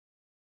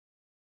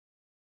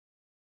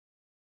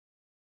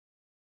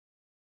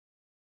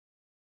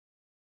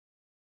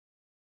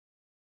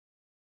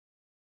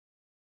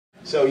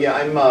So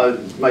yeah,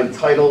 my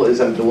title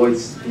is I'm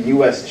Deloitte's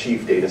U.S.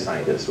 Chief Data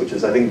Scientist, which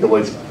is I think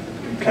Deloitte's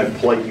kind of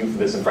polite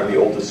euphemism for I'm the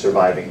oldest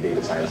surviving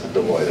data scientist at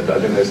Deloitte.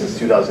 I've been there since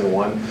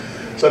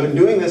 2001. So I've been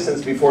doing this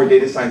since before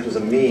data science was a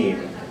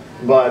meme.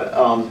 But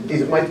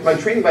my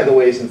training, by the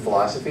way, is in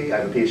philosophy. I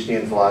have a PhD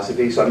in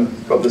philosophy, so I'm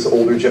of this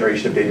older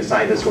generation of data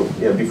scientists who,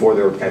 before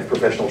there were kind of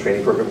professional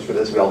training programs for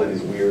this, we all had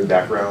these weird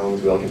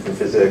backgrounds. We all came from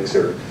physics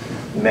or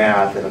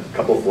math and a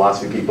couple of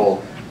philosophy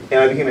people. And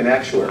I became an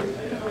actuary.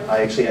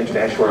 I actually entered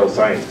actuarial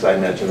science because I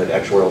imagined that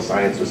actuarial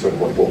science was sort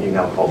of like what we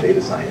now call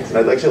data science. And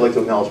I'd actually like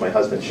to acknowledge my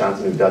husband,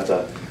 Shantanu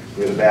Dutta,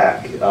 near the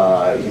back.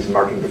 He's a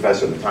marketing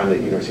professor at the time at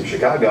the University of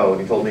Chicago,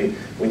 and he told me,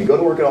 when you go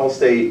to work at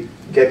Allstate,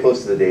 get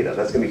close to the data.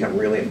 That's going to become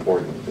really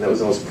important. And that was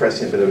the most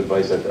prescient bit of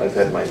advice I've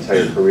had in my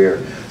entire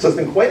career. So it's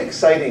been quite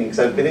exciting because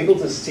I've been able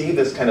to see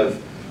this kind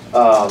of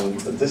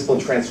discipline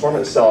transform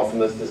itself from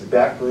this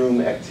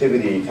backroom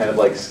activity kind of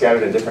like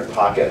scattered in different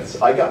pockets.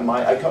 I cut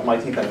my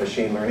teeth on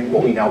machine learning,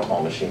 what we now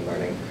call machine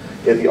learning,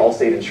 at the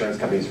Allstate Insurance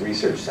Company's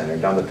Research Center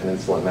down the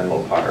peninsula in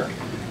Menlo Park.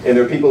 And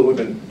there are people who have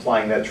been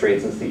applying that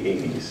trade since the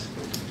 80s.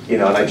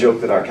 And I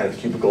joke that our kind of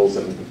cubicles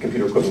and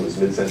computer equipment was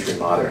mid-century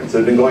modern. So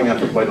it's been going on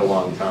for quite a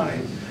long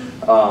time.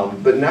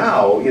 But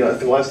now, for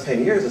the last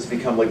 10 years, it's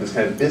become like this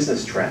kind of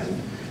business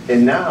trend.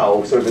 And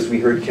now, sort of as we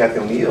heard Kathy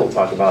O'Neill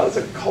talk about, it's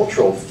a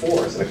cultural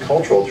force and a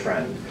cultural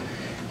trend.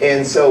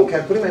 And so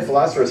kind of putting my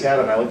philosopher's hat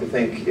on, I like to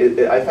think,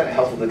 I find it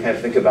helpful to kind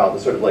of think about the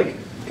sort of like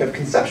kind of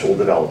conceptual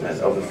development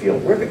of the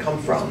field. Where did it come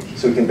from?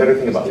 So we can better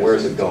think about where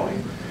is it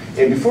going.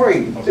 And before I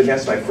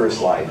advance to my first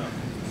slide,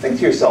 think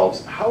to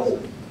yourselves, how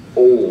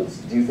old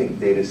do you think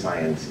data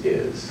science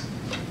is?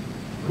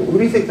 Who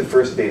do you think the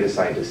first data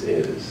scientist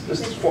is?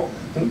 Just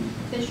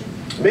Fisher.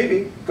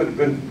 Maybe.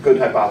 Good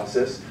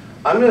hypothesis.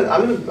 I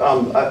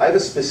have a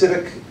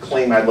specific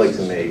claim I'd like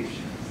to make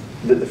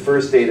that the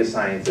first data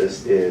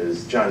scientist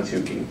is John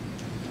Tukey,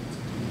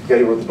 the guy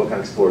who wrote the book on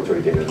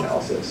exploratory data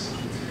analysis.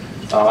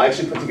 I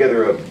actually put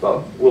together a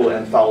little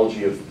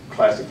anthology of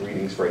classic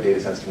readings for our data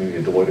science community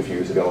at Deloitte a few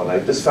years ago, and I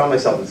just found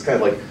myself in this kind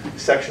of like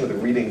section of the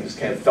reading just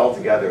kind of fell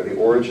together, the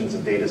origins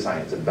of data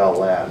science at Bell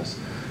Labs.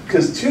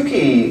 Because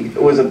Tukey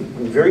was a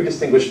very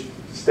distinguished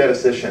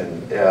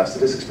statistician,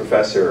 statistics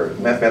professor,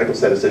 mathematical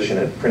statistician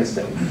at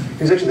Princeton.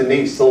 He was actually the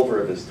Nate Silver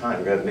of his time.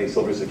 We're going to have Nate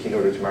Silver as a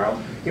keynoter tomorrow.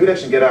 He would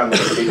actually get on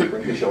the David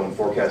Brinkley show and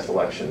forecast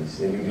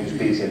elections, and he would use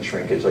Bayesian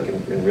shrinkage like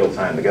in real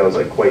time. The guy was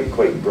like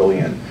quite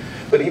brilliant.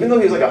 But even though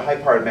he was like a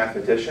high-powered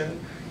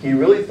mathematician, he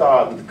really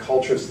thought that the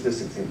culture of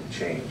statistics needed to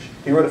change.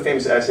 He wrote a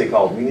famous essay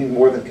called "We Need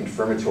More Than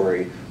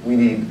Confirmatory, We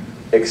Need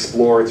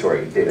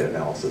Exploratory Data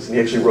Analysis." And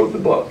he actually wrote the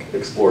book,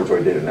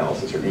 Exploratory Data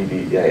Analysis, or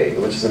EDA,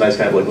 which is a nice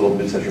kind of like little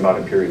mid-century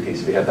modern period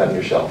piece if you have that on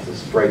your shelf,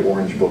 this bright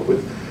orange book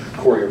with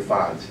Courier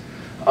font.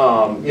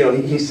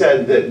 He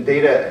said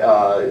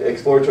that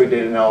exploratory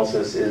data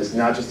analysis is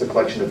not just a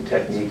collection of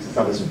techniques, it's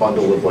not this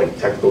bundle of like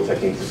technical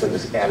techniques, it's like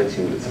this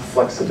attitude, it's a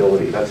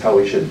flexibility. That's how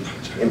we should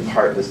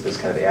impart this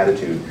kind of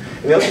attitude.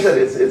 And he also said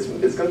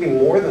it's going to be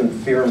more than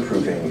theorem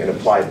proving and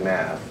applied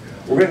math.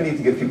 We're going to need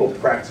to give people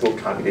practical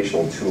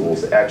computational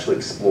tools to actually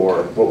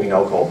explore what we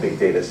now call big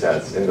data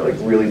sets and to like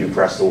really do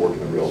practical work in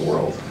the real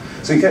world.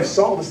 So he kind of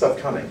saw all this stuff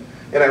coming.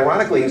 And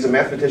ironically, he was a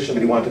mathematician,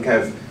 but he wanted to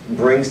kind of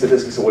bring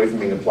statistics away from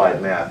being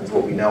applied math into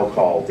what we now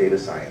call data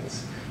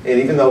science. And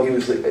even though he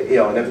was an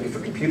advocate for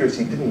computers,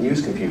 he didn't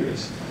use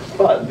computers.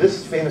 But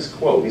this famous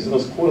quote, he's the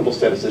most quotable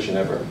statistician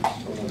ever.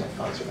 Oh, my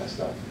fonts are messed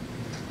up.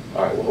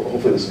 All right, well,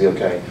 hopefully this will be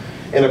okay.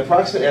 An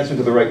approximate answer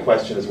to the right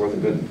question is worth a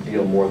good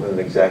deal more than an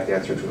exact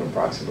answer to an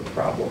approximate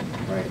problem.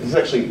 Right? This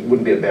actually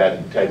wouldn't be a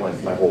bad tagline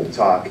for my whole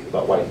talk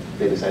about why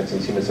data science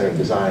needs human-centered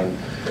design.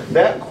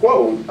 That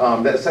quote,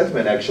 that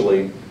sentiment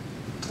actually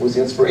was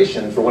the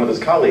inspiration for one of his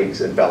colleagues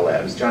at Bell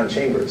Labs, John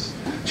Chambers.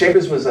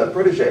 Chambers was a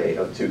protege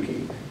of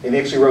Tukey, and he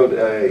actually wrote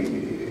a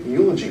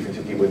eulogy for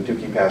Tukey when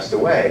Tukey passed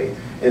away.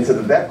 And so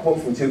that quote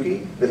from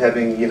Tukey, that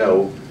having an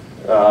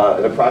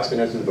approximate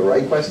answer to the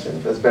right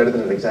question, that's better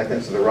than an exact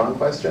answer to the wrong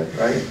question,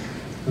 right?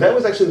 That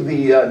was actually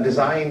the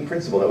design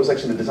principle. That was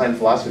actually the design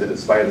philosophy that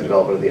inspired the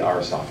development of the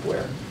R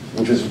software,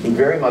 which was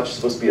very much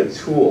supposed to be a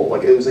tool.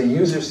 Like it was a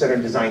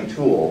user-centered design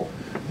tool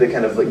that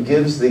kind of like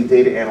gives the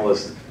data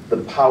analyst the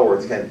power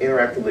to kind of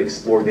interactively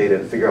explore data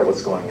and figure out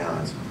what's going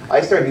on. I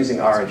started using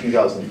R in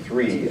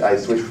 2003. I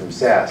switched from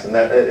SAS, and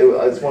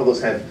it's one of those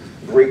kind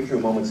of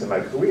breakthrough moments in my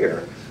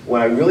career when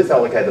I really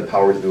felt like I had the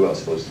power to do what I was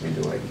supposed to be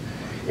doing.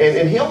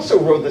 And he also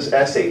wrote this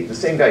essay, the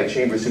same guy,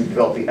 Chambers, who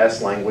developed the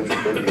S language,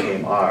 which later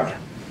became R.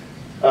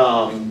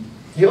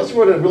 He also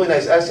wrote a really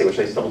nice essay, which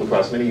I stumbled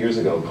across many years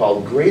ago,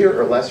 called Greater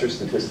or Lesser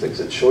Statistics,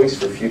 A Choice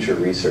for Future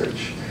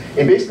Research.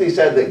 He basically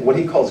said that what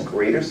he calls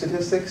greater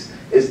statistics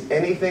is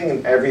anything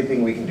and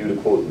everything we can do to,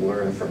 quote,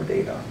 learn from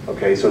data.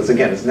 Okay, so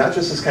it's not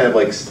just this kind of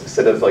like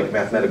set of like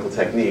mathematical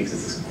techniques,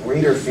 it's this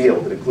greater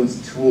field that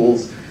includes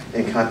tools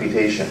and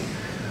computation.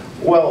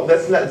 Well,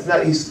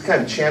 he's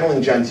kind of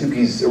channeling John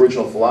Tukey's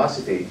original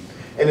philosophy.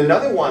 And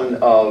another one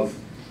of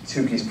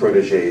Tukey's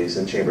proteges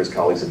and Chambers'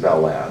 colleagues at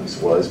Bell Labs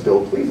was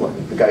Bill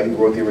Cleveland, the guy who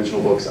wrote the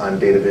original books on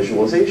data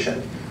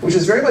visualization. which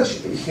is very much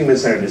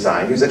human-centered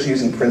design. He was actually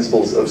using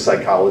principles of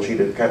psychology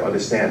to kind of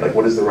understand, like,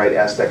 what is the right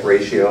aspect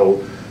ratio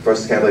for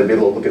us to kind of like be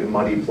able to look at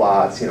muddy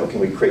plots. You know, can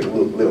we create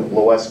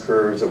low S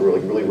curves over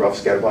like really rough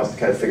scatter plots to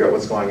kind of figure out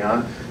what's going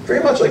on?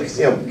 Very much like,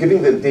 you know,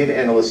 giving the data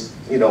analyst,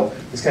 you know,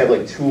 this kind of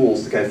like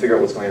tools to kind of figure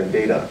out what's going on in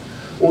data.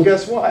 Well,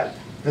 guess what?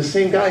 The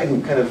same guy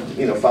who kind of,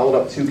 you know, followed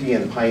up Tukey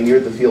and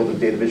pioneered the field of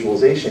data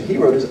visualization, he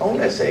wrote his own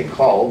essay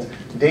called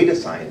Data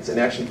Science, an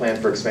action plan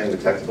for expanding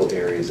the technical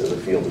areas of the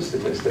field of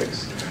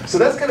statistics. So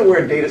that's kind of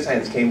where data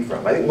science came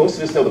from. I think most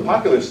of us know the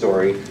popular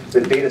story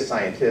that data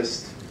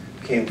scientist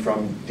came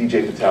from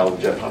DJ Patel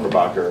and Jeff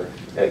Hammerbacher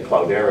at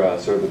Cloudera,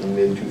 sort of in the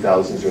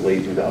mid-2000s or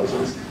late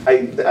 2000s.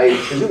 I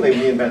presume they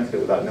reinvented it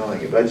without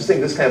knowing it, but I just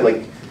think this kind of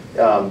like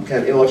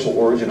kind of intellectual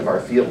origin of our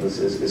field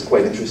is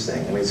quite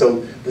interesting. I mean,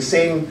 so the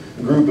same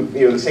group,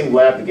 you know, the same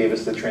lab that gave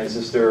us the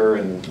transistor,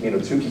 and you know,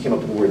 Tukey came up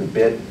with the word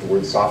bit, the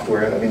word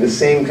software. I mean, the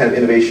same kind of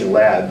innovation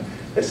lab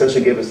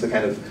essentially gave us the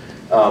kind of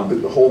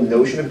the whole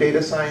notion of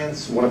data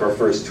science. One of our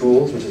first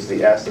tools, which is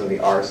the S and the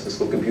R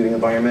statistical computing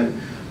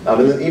environment,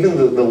 and then even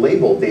the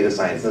label data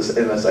science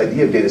and this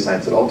idea of data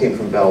science, it all came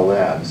from Bell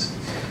Labs.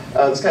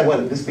 This kind of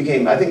when this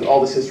became, I think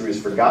all this history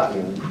is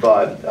forgotten,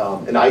 but,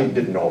 and I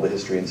didn't know all the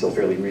history until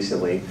fairly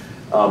recently.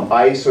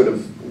 I sort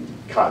of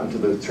caught into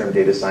the term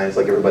data science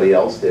like everybody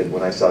else did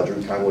when I saw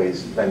Drew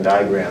Conway's Venn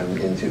diagram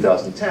in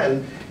 2010,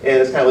 and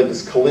it's kind of like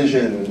this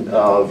collision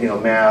of, you know,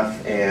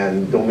 math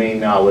and domain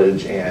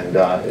knowledge and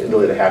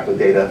ability to hack with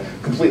data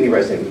completely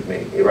resonated with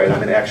me, right?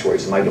 I'm an actuary,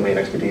 so my domain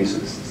expertise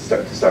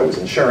to start was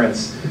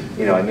insurance.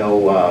 You know, I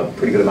know a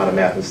pretty good amount of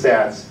math and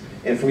stats,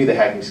 and for me the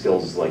hacking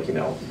skills is like, you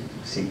know,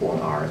 SQL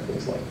and R and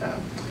things like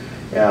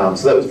that.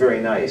 So that was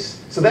very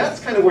nice. So that's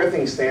kind of where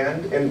things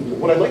stand. And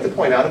what I'd like to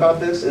point out about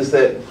this is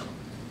that,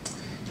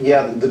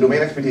 yeah, the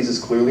domain expertise is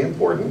clearly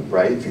important,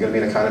 right? If you're going to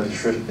be an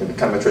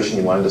econometrician,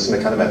 you want to do some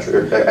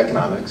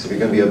economics. If you're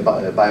going to be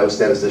a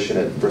biostatistician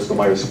at Bristol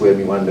Myers Squibb,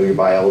 you want to know your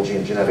biology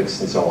and genetics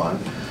and so on.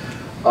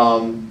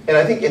 And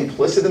I think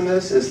implicit in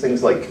this is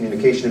things like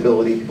communication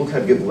ability. People kind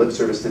of give lip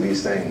service to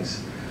these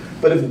things.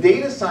 But if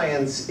data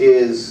science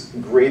is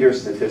greater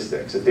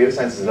statistics, if data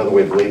science is another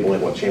way of labeling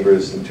what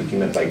Chambers and Tukey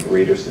meant by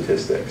greater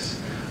statistics,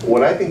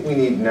 what I think we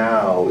need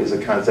now is a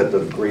concept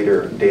of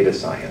greater data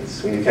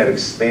science. We need to kind of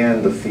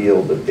expand the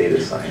field of data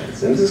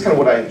science. And this is kind of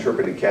what I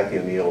interpreted Kathy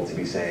O'Neill to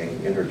be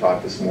saying in her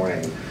talk this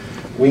morning.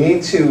 We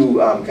need to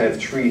kind of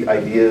treat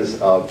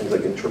ideas of things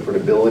like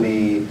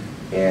interpretability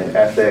and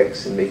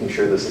ethics and making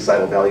sure the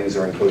societal values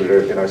are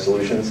encoded in our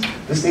solutions.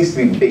 This needs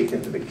to be baked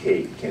into the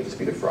cake. It can't just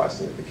be the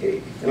frosting of the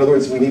cake. In other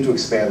words, we need to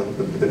expand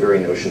the very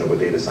notion of what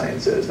data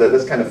science is.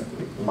 That's kind of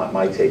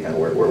my take on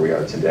where we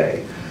are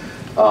today.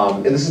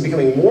 And this is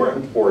becoming more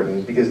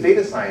important because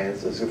data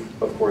science is,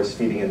 of course,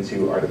 feeding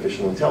into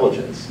artificial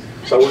intelligence.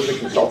 So I work at a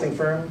consulting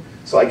firm,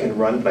 so I can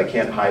run, but I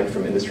can't hide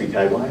from industry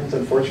taglines,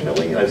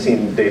 unfortunately. And I've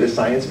seen data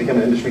science become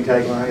an industry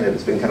tagline, and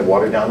it's been kind of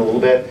watered down a little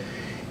bit.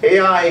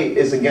 AI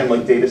is, again,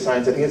 like data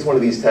science. I think it's one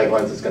of these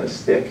taglines that's going to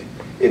stick.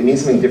 It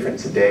means something different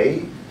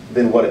today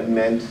than what it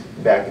meant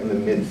back in the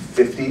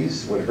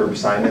mid-50s when Herb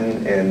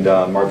Simon and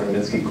Marvin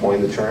Minsky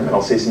coined the term. And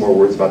I'll say some more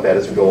words about that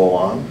as we go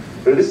along.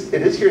 But it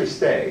is here to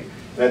stay.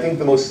 And I think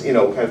the most, you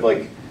know, kind of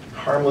like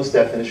harmless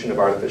definition of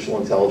artificial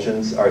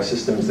intelligence are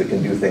systems that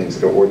can do things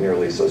that are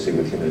ordinarily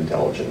associated with human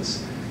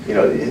intelligence. You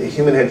know, a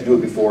human had to do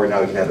it before,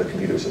 now we can have a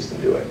computer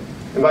system do it.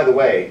 And by the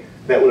way,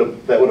 that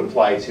would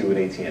apply to an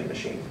ATM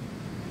machine.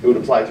 It would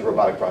apply to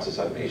robotic process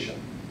automation.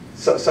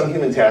 So, some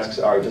human tasks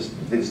are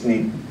they just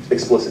need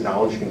explicit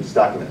knowledge. You can just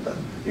document them.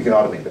 You can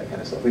automate that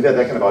kind of stuff. We've had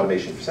that kind of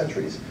automation for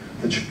centuries.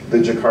 The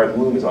Jacquard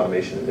loom is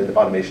automation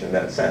in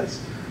that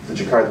sense. The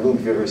Jacquard loom,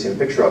 if you've ever seen a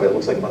picture of it,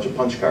 looks like a bunch of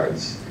punch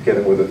cards,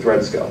 given where the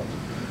threads go.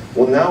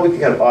 Well, now we can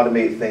kind of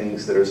automate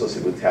things that are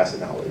associated with tacit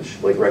knowledge,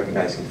 like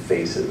recognizing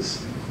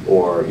faces,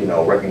 or, you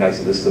know,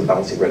 recognizing this is a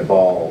bouncing red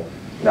ball,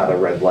 not a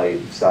red light,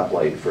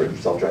 stoplight for a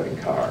self-driving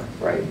car,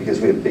 right? Because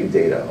we have big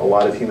data. A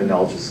lot of human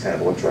knowledge is kind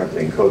of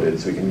electronically encoded,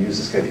 so we can use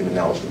this kind of human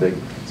knowledge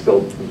to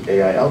build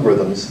AI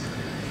algorithms.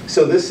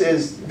 So this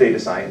is data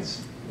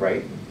science,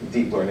 right?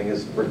 Deep learning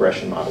is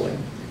regression modeling.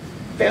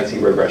 Fancy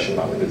regression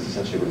modeling is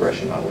essentially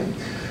regression modeling.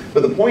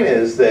 But the point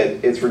is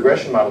that it's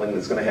regression modeling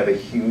that's going to have a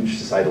huge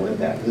societal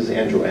impact. This is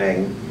Andrew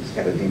Ng, this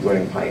kind of deep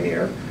learning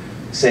pioneer,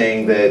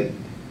 saying that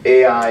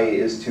AI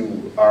is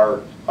to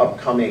our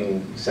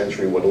upcoming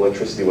century what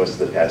electricity was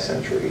to the past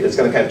century. It's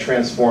going to kind of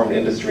transform the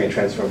industry and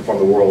transform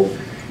the world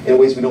in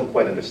ways we don't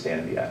quite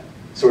understand yet.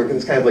 So we're in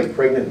this kind of like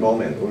pregnant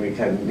moment when we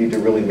kind of need to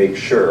really make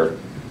sure,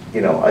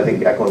 you know, I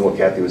think echoing what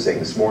Kathy was saying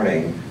this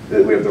morning,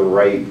 that we have the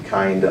right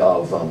kind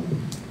of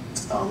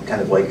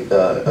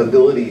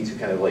ability to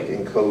kind of like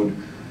encode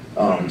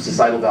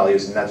societal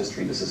values and not just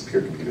treat this as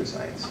pure computer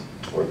science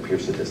or pure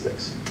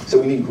statistics. So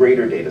we need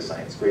greater data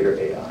science, greater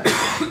AI.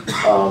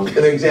 And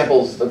there are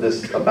examples of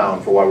this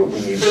abound for why we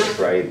need this,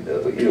 right?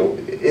 You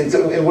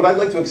know, and what I'd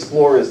like to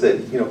explore is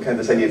that, you know, kind of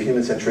this idea of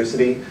human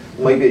centricity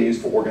might be a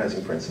useful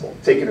organizing principle.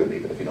 Take it or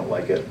leave it if you don't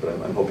like it, but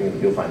I'm hoping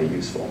you'll find it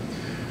useful.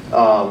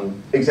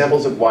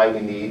 Examples of why we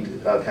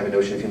need kind of a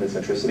notion of human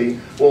centricity.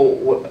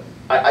 Well,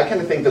 I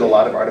kind of think that a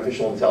lot of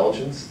artificial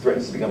intelligence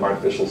threatens to become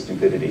artificial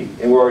stupidity,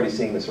 and we're already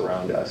seeing this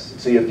around us.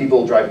 So you have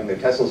people driving their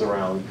Teslas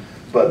around,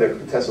 but their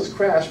Teslas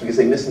crash because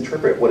they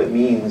misinterpret what it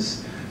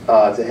means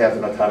to have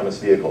an autonomous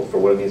vehicle, for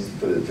what it means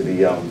for the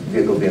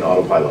vehicle to be in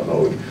autopilot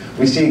mode.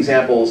 We see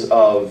examples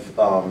of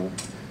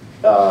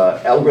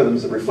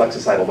algorithms that reflect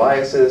societal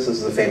biases. This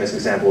is a famous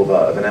example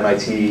of an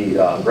MIT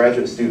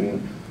graduate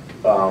student.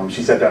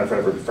 She sat down in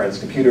front of her friend's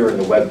computer, and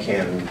the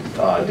webcam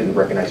didn't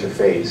recognize her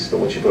face. But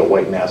when she put a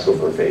white mask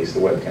over her face, the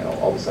webcam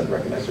all of a sudden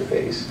recognized her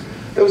face.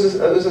 There was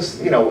this,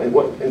 you know,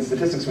 in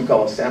statistics we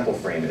call a sample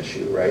frame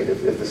issue, right?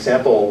 If the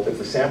sample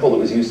that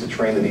was used to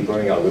train the deep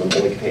learning algorithm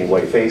only contained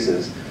white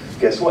faces,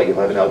 guess what? You'll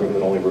have an algorithm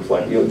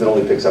that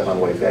only picks up on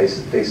white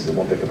faces and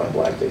won't pick up on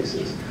black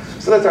faces.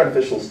 So that's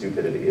artificial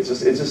stupidity. It's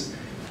just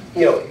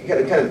you know,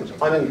 kind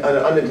of an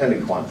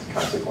unintended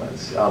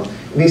consequence.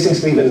 These things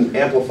can even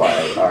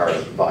amplify our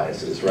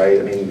biases, right?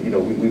 I mean, you know,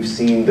 we've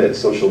seen that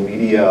social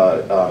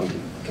media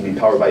can be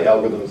powered by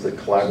algorithms that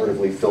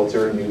collaboratively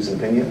filter news and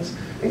opinions.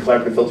 And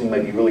collaborative filtering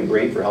might be really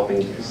great for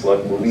helping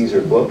select movies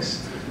or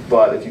books,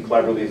 but if you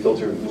collaboratively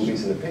filter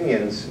movies and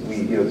opinions,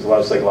 there's a lot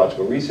of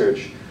psychological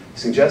research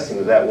suggesting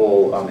that that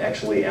will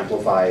actually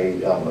amplify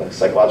a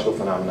psychological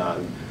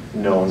phenomenon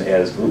known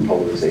as group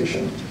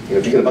polarization. You know,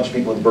 if you get a bunch of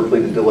people in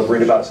Berkeley to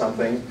deliberate about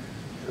something,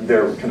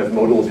 their kind of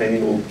modal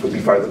opinion will be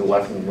farther to the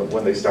left than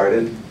when they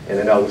started, and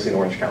then obviously in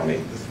Orange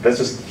County. That's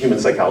just human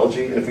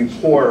psychology, and if we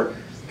pour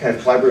kind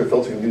of collaborative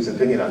filtering news and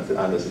opinion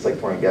on this, it's like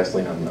pouring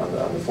gasoline on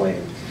the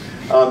flame.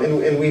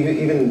 And we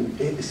even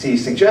see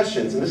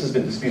suggestions, and this has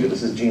been disputed.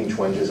 This is Gene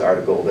Twenge's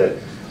article that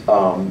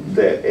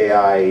that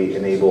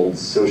AI-enabled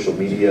social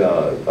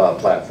media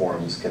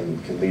platforms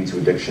can lead to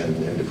addiction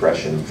and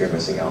depression, fear of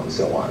missing out, and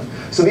so on.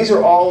 So these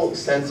are all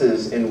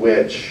senses in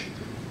which,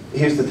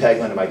 here's the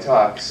tagline of my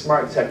talk,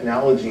 smart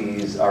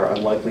technologies are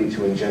unlikely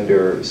to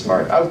engender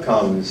smart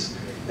outcomes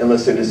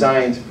unless they're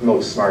designed to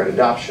promote smart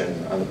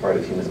adoption on the part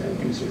of human end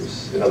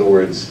users. In other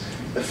words,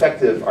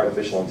 effective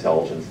artificial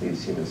intelligence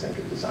needs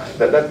human-centric design.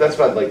 That's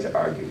what I'd like to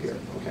argue here.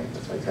 Okay,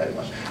 that's my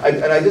tagline.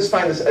 And I just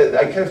find this,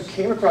 I kind of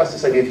came across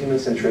this idea of human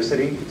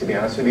centricity, to be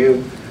honest with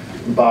you,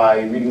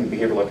 by reading the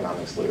behavioral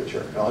economics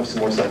literature. And I'll have some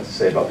more stuff to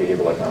say about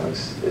behavioral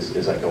economics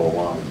as I go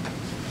along.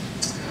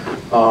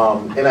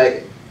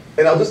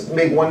 And I'll just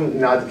make one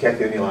nod to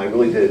Kathy O'Neill. I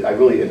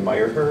really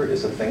admire her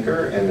as a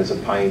thinker and as a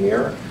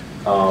pioneer.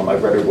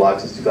 I've read her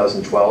blog since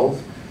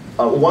 2012.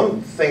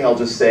 One thing I'll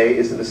just say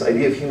is that this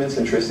idea of human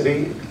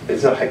centricity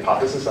is a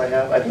hypothesis I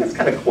have. I think it's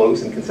kind of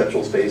close in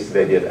conceptual space to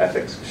the idea of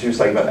ethics. She was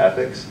talking about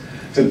ethics.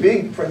 It's a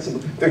big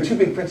principle. There are two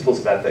big principles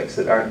of ethics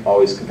that aren't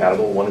always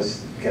compatible. One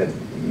is kind of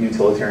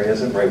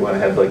utilitarianism, right? We want to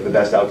have like the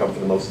best outcome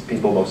for the most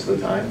people most of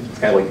the time. It's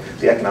kind of like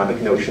the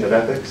economic notion of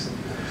ethics.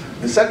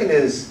 The second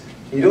is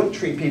you don't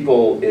treat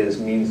people as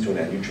means to an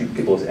end. You treat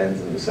people as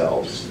ends in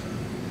themselves.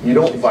 You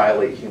don't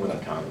violate human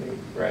autonomy,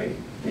 right?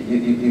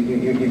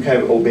 You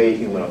kind of obey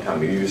human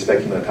autonomy. You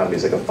respect human autonomy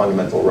as like a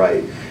fundamental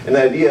right. And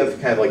the idea of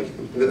kind of like,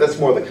 that's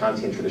more the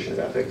Kantian tradition of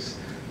ethics.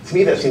 To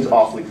me, that seems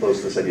awfully close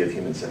to this idea of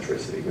human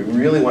centricity. We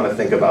really want to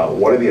think about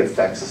what are the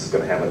effects this is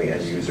going to have on the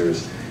end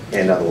users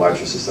and on the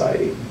larger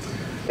society.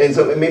 And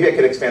so maybe I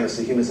could expand this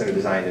to human-centered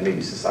design and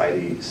maybe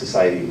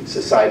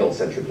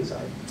societal-centered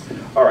design.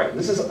 All right,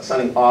 this is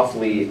sounding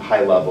awfully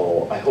high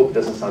level. I hope it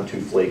doesn't sound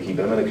too flaky,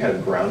 but I'm going to kind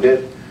of ground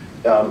it.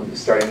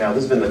 Starting now,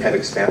 this has been the kind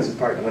of expansive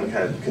part. I'm going to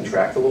kind of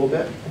contract a little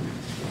bit.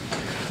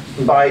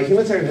 By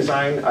human-centered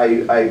design,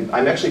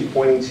 I'm actually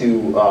pointing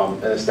to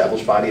an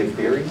established body of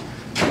theory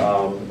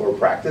or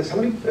practice. How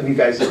many of you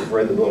guys have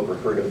read the book or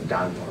heard of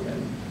Don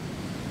Norman?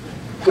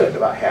 Good,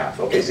 about half.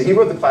 Okay, so he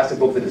wrote the classic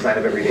book, The Design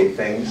of Everyday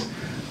Things.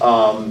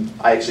 I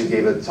actually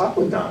gave a talk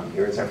with Don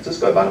here in San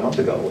Francisco about a month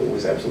ago. It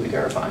was absolutely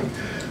terrifying.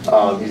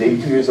 He's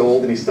 82 years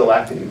old and he's still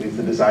active. He leads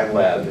the design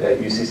lab at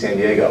UC San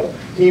Diego.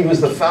 He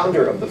was the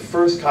founder of the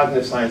first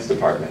cognitive science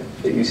department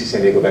at UC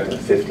San Diego back in the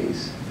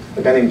 50s.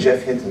 A guy named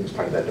Jeff Hinton was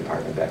part of that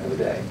department back in the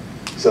day.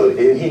 So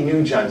and he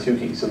knew John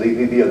Tukey. So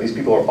these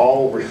people are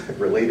all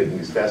related in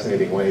these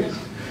fascinating ways.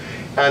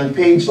 On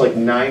page like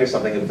 9 or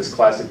something of this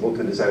classic book,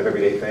 The Design of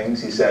Everyday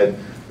Things, he said,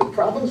 the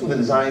problems with the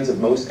designs of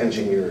most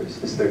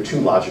engineers is they're too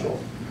logical.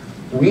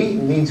 We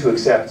need to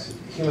accept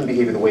human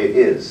behavior the way it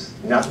is,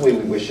 not the way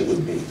we wish it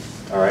would be.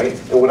 All right?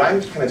 And what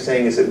I'm kind of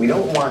saying is that we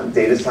don't want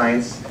data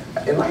science.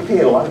 In my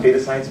opinion, a lot of data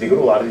science, if you go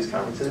to a lot of these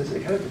conferences,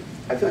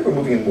 I feel like we're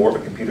moving in more of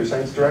a computer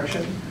science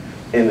direction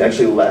and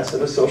actually less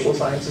of a social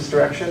sciences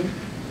direction.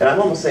 And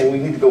I'm almost saying we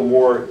need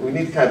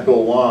to kind of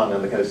go along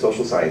on the kind of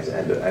social science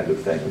end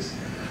of things.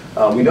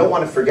 We don't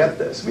want to forget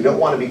this. We don't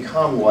want to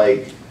become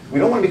like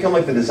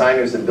the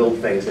designers that build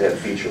things that have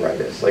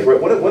featureitis. Like,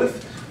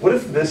 what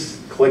if this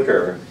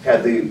clicker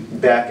had the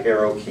back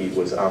arrow key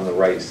was on the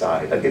right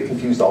side? I'd get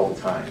confused all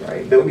the time,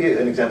 right? That would be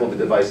an example of a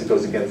device that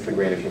goes against the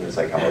grain of human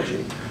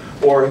psychology.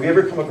 Or have you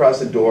ever come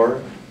across a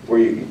door where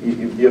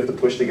you have to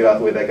push to get out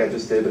the way that guy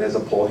just did, but it has a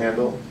pull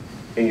handle,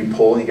 and you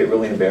pull and you get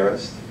really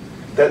embarrassed?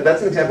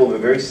 That's an example of a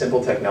very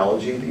simple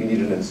technology that you need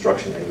an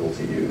instruction manual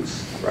to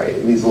use, right?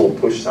 It needs a little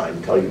push sign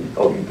to tell you,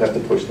 oh, you have to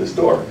push this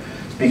door.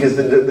 Because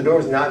the door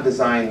is not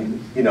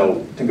designed, you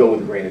know, to go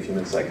with the grain of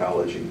human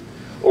psychology.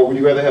 Or would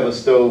you rather have a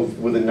stove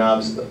with the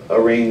knobs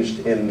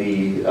arranged in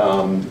the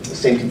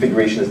same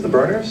configuration as the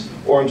burners,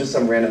 or in just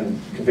some random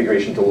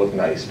configuration to look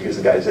nice because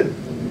the guys at,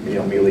 you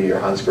know, Miele or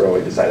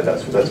Hansgrohe decided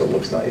that's what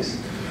looks nice.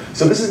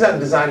 So this is not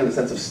designed in the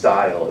sense of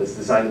style. It's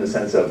designed in the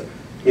sense of,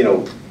 you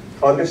know,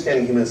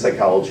 understanding human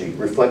psychology,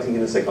 reflecting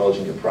human psychology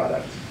in your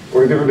product.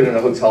 Or have you ever been in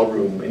a hotel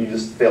room and you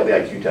just failed the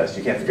IQ test?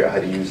 You can't figure out how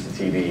to use the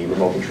TV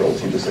remote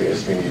controls. You just like a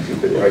stream YouTube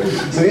video, right?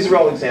 So these are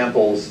all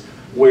examples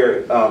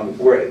where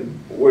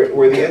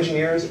the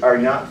engineers are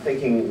not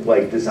thinking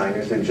like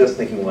designers, they're just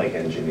thinking like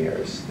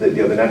engineers. That,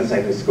 you know, they're not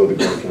designing things to go to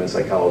the human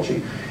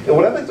psychology. And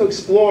what I'd like to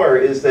explore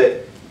is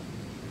that,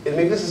 and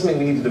maybe this is something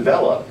we need to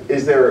develop,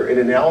 is there an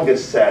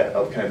analogous set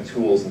of kind of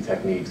tools and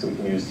techniques that we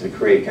can use to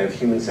create kind of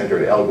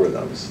human-centered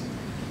algorithms?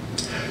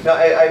 Now,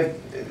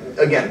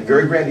 again,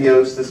 very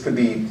grandiose, this could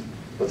be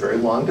a very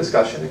long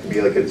discussion, it could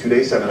be like a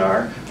 2-day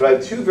seminar, but I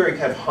have two very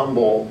kind of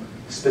humble,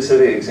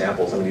 specific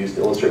examples I'm going to use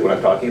to illustrate what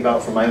I'm talking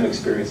about from my own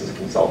experience as a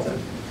consultant.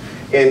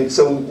 And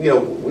so, you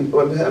know,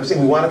 I'm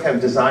saying we want to kind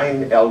of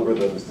design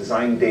algorithms,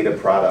 design data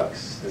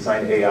products,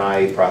 design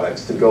AI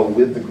products to go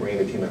with the grain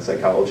of human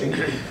psychology.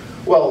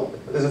 Well,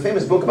 there's a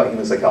famous book about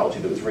human psychology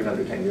that was written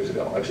under 10 years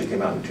ago. Actually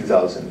came out in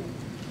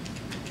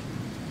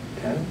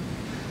 2010.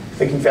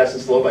 Thinking Fast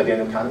and Slow by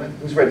Daniel Kahneman.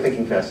 Who's read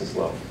Thinking Fast and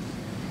Slow?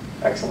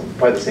 Excellent.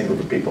 Probably the same group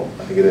of people.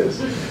 I think it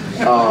is.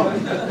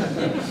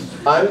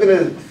 I'm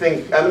going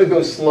to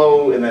go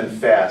slow and then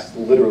fast,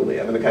 literally.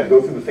 I'm going to kind of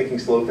go through the thinking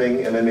slow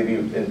thing, and then maybe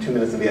in 2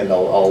 minutes at the end,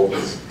 I'll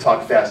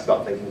talk fast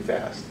about thinking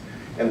fast.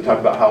 And talk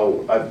about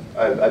how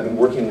I've been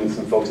working with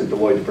some folks at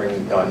Deloitte to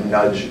bring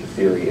nudge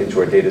theory into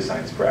our data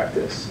science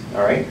practice,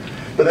 all right?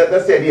 But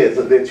that's the idea.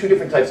 There are two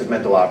different types of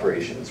mental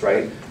operations,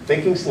 right?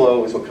 Thinking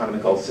slow is what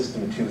Kahneman calls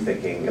system 2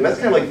 thinking. And that's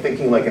kind of like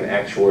thinking like an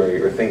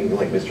actuary or thinking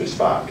like Mr.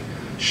 Spock.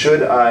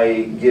 Should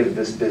I give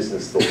this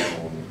business the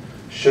loan?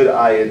 Should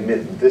I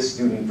admit this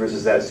student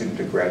versus that student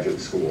to graduate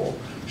school?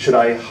 Should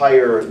I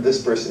hire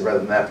this person rather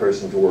than that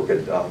person to work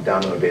at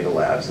Domino Data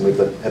Labs? And we've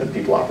the head of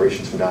people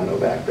operations from Domino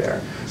back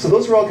there. So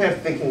those are all kind of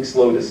thinking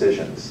slow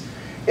decisions.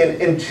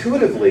 And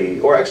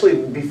intuitively, or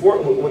actually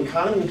before, when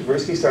Kahneman and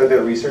Tversky started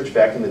their research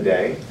back in the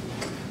day,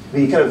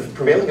 the kind of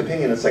prevailing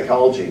opinion in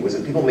psychology was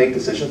that people make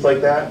decisions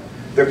like that,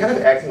 they're kind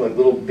of acting like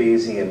little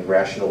Bayesian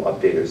rational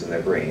updaters in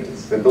their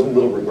brains. They're building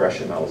little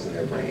regression models in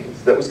their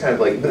brains. That was kind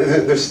of like,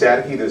 they're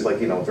staticky, there's like,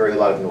 you know, very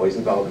lot of noise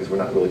involved because we're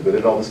not really good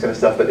at all this kind of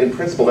stuff, but in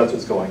principle that's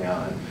what's going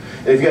on.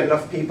 And if you got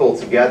enough people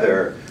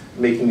together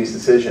making these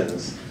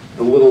decisions,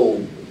 the little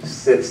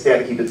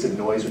staticky bits of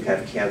noise would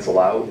kind of cancel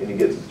out and you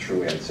get to the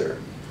true answer.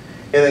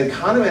 And then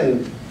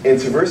Kahneman and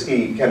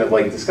Tversky kind of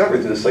like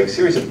discovered through this like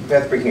series of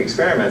path-breaking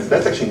experiments,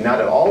 that's actually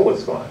not at all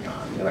what's going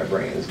on in our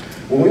brains.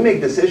 When we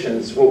make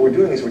decisions, what we're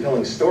doing is we're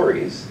telling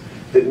stories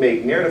that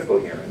make narrative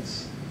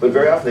coherence, but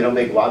very often they don't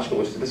make logical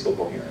or statistical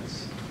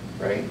coherence,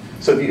 right?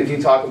 So if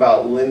you talk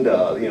about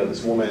Linda, you know,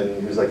 this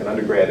woman who's like an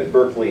undergrad at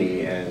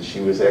Berkeley, and she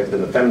was active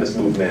in the feminist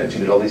movement, she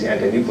did all these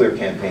anti-nuclear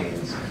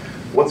campaigns.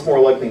 What's more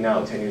likely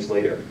now, 10 years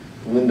later?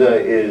 Linda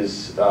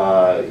is,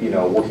 you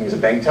know, working as a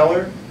bank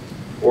teller,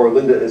 or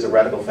Linda is a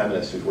radical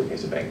feminist who's working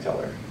as a bank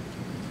teller.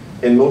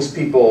 And most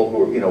people who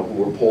were, you know,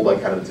 who were polled like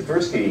Kahneman and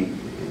Tversky,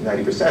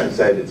 90%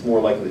 said it's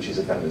more likely that she's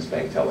a feminist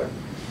bank teller.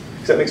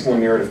 Because that makes more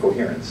narrative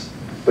coherence.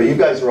 But you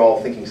guys are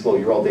all thinking slow,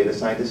 you're all data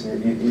scientists,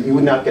 and you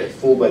would not get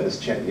fooled by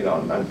this, you know,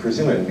 I'm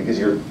presuming, because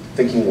you're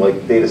thinking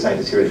like data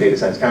scientists here at a data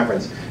science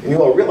conference, and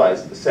you all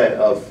realize that the set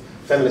of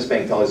feminist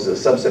bank tellers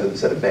is a subset of the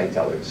set of bank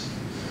tellers.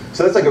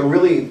 So that's like a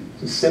really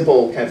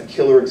simple kind of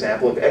killer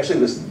example. It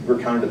actually was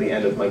recounted at the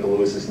end of Michael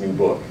Lewis's new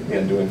book, The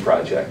Undoing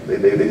Project.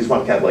 They just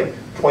want to kind of like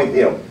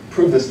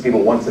prove this to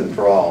people once and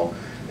for all.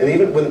 And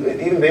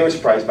even they were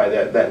surprised by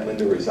that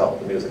Linda result.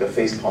 I mean, it was like a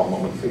facepalm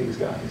moment for these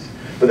guys.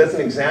 But that's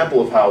an example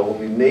of how when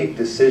we make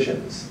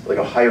decisions, like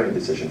a hiring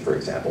decision, for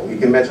example, you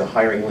can imagine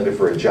hiring Linda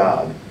for a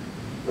job,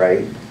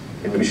 right?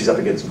 And maybe she's up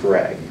against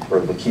Greg, or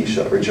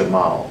Lakeisha, or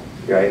Jamal,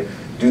 right?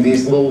 Do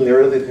these little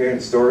narratively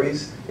coherent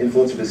stories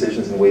influence our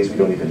decisions in ways we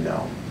don't even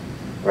know,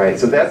 right?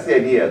 So that's the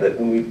idea, that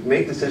when we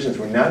make decisions,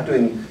 we're not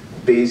doing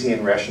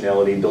Bayesian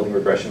rationality, building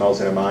regression models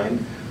in our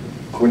mind.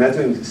 We're not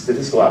doing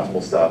statistical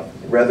optimal stuff.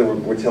 Rather,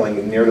 we're telling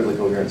narratively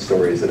coherent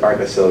stories that aren't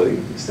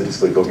necessarily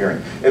statistically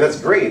coherent. And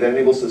that's great. That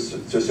enables us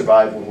to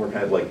survive when we're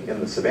kind of like in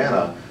the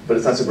savannah, but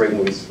it's not so great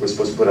when we're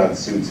supposed to put on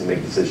suits and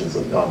make decisions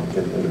in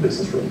the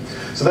business room.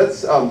 So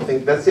that's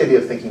the idea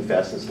of thinking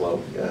fast and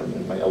slow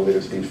in my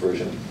elevator speech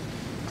version.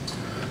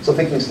 So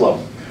thinking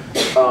slow.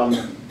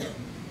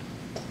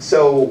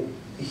 So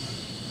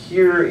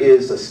here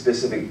is a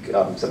specific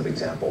set of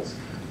examples.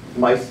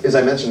 As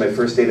I mentioned, my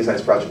first data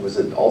science project was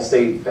at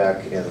Allstate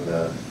back in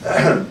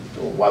a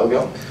while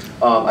ago.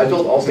 I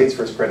built Allstate's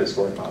first credit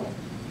scoring model,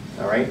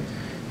 all right?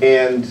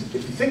 And if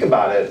you think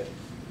about it,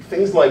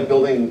 things like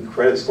building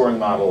credit scoring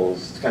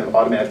models to kind of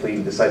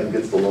automatically decide who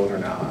gets the loan or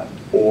not,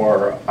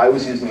 or I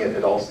was using it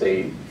at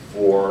Allstate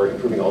for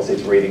improving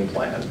Allstate's rating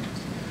plan.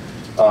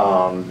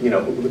 You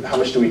know, how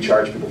much do we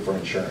charge people for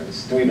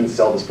insurance? Do we even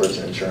sell this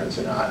person insurance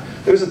or not?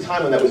 There was a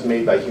time when that was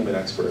made by human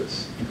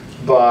experts.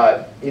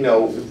 But, you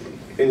know,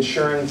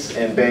 insurance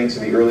and banks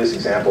are the earliest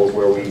examples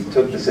where we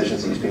took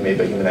decisions that used to be made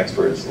by human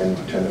experts and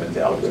turned them into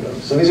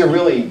algorithms. So these are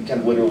really kind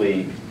of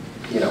literally,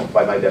 you know,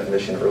 by my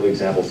definition, early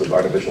examples of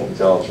artificial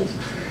intelligence.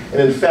 And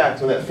in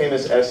fact, when that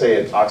famous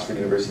essay at Oxford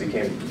University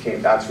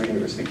came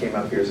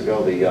out years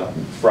ago, the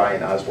Fry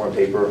and Osborne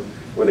paper,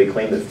 where they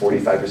claimed that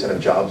 45% of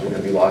jobs were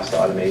going to be lost to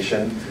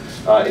automation.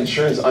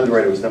 Insurance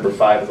underwriter was number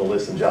 5 on the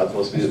list of jobs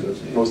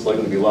most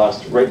likely to be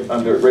lost, right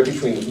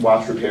between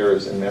watch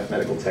repairers and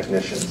mathematical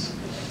technicians.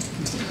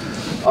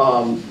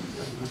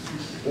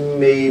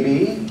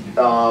 Maybe,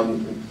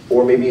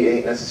 or maybe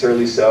ain't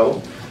necessarily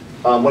so.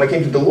 When I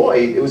came to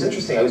Deloitte, it was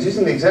interesting. I was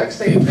using the exact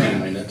same 15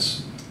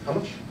 minutes. How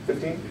much?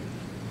 15?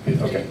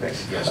 15. Okay,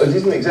 thanks. Yes. I was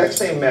using the exact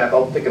same math.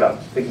 I'll pick it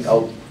up.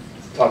 I'll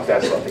talk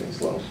fast about thinking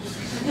slow.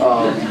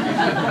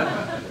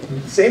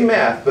 Same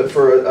math, but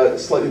for a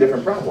slightly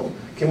different problem.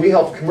 Can we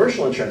help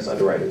commercial insurance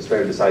underwriters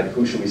better decide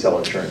who should we sell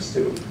insurance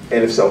to,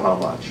 and if so, how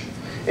much?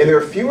 And there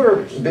are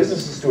fewer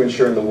businesses to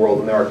insure in the world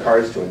than there are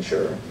cars to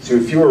insure. So you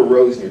have fewer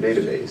rows in your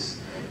database.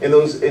 And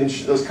those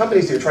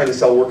companies that you're trying to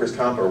sell workers'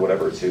 comp or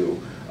whatever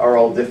to are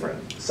all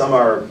different. Some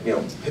are, you know,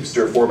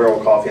 hipster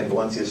 4-barrel coffee on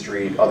Valencia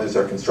Street. Others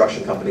are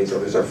construction companies.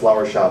 Others are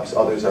flower shops.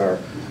 Others are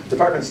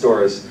department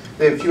stores.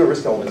 They have fewer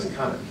risk elements in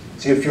common.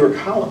 So you have fewer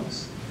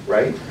columns,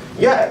 right?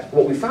 Yet,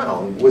 what we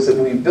found was that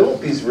when we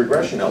built these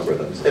regression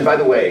algorithms, and by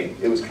the way,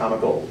 it was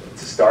comical.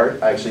 To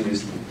start, I actually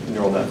used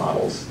neural net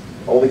models.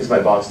 Only because my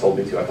boss told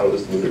me to. I thought it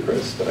was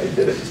ludicrous, but I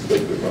did it just to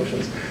go through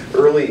emotions.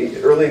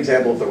 Early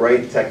example of the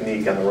right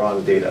technique on the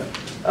wrong data.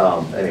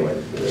 Anyway,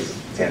 it was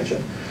a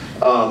tangent.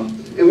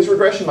 It was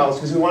regression models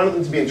because we wanted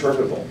them to be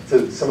interpretable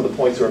to some of the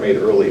points that were made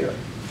earlier,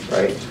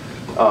 right?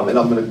 And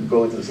I'm going to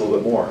go into this a little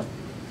bit more.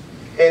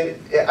 And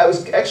I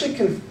was actually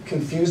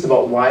confused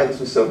about why this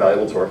was so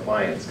valuable to our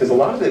clients, because a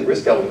lot of the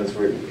risk elements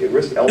we're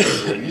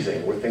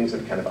using were things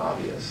that are kind of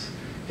obvious.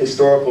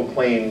 Historical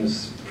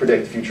claims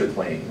predict future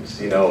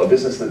claims. You know, a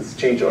business that's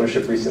changed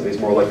ownership recently is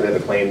more likely to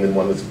have a claim than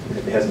one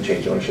that hasn't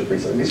changed ownership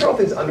recently. These are all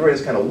things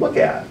underwriters kind of look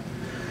at.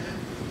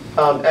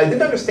 I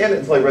didn't understand it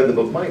until I read the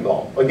book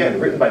Moneyball, again,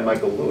 written by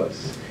Michael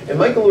Lewis. And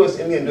Michael Lewis,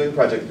 in the Undoing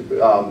Project,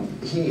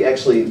 he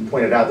actually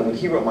pointed out that when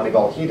he wrote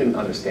Moneyball, he didn't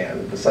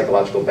understand the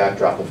psychological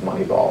backdrop of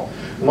Moneyball.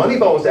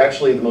 Moneyball was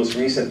actually the most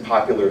recent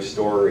popular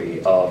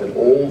story of an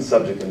old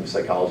subject in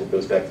psychology that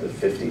goes back to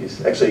the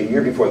 50s, actually a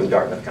year before the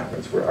Dartmouth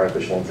conference where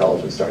artificial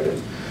intelligence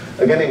started.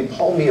 A guy named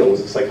Paul Meehl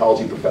was a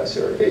psychology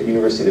professor at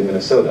University of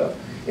Minnesota,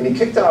 and he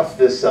kicked off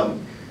this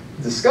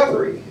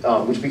discovery,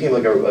 which became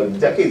like a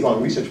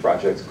decades-long research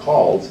project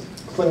called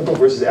clinical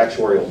versus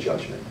actuarial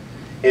judgment.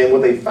 And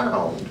what they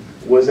found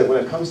was that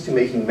when it comes to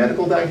making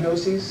medical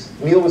diagnoses,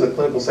 Meehl was a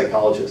clinical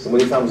psychologist, and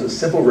what he found was that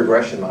simple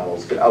regression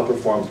models could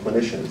outperform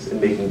clinicians in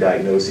making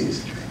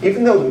diagnoses.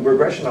 Even though the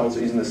regression models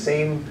are using the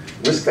same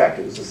risk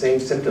factors, the same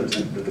symptoms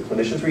that the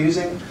clinicians were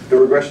using, the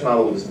regression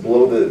model would just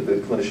blow the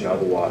clinician out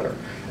of the water.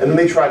 And then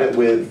they tried it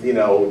with, you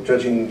know,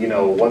 judging, you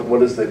know,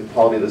 what is the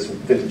quality of this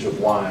vintage of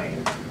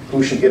wine?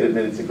 Who should get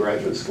admitted to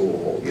graduate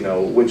school?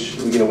 Which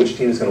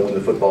team is going to win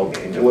the football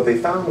game? And what they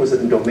found was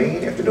that in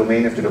domain after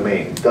domain after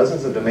domain,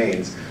 dozens of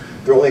domains,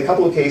 there are only a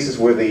couple of cases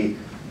where the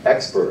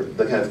expert,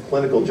 the kind of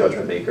clinical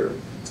judgment maker,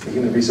 the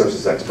human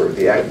resources expert,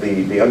 the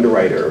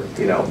underwriter,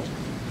 you know,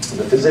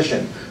 the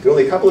physician, there are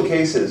only a couple of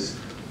cases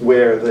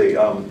where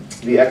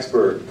the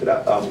expert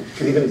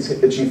could even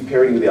achieve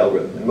parity with the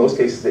algorithm. In most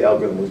cases, the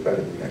algorithm was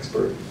better than the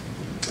expert.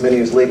 Many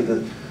years later,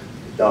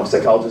 the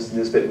psychologist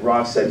Nisbet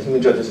Ross said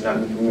human judges are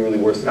not merely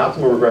worse than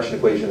optimal regression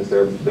equations,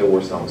 they're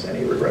worse than almost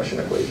any regression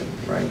equation,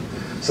 right?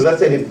 So that's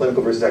the idea of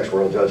clinical versus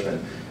actuarial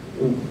judgment.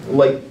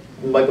 Like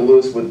Michael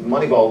Lewis with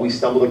Moneyball, we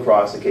stumbled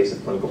across the case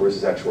of clinical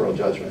versus actuarial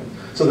judgment.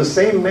 So the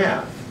same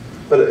math,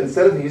 but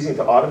instead of using it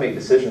to automate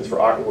decisions for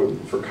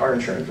car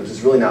insurance, which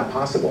is really not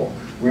possible,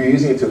 we're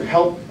using it to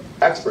help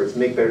experts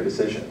make better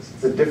decisions.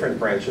 It's a different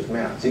branch of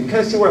math. So you can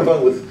kind of see where I'm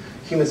going with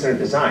human-centered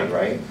design,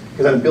 right?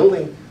 Because I'm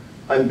building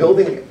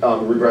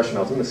regression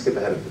models. I'm going to skip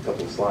ahead of a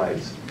couple of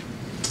slides.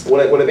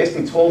 What I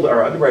basically told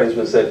our underwriters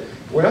was that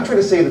we're not trying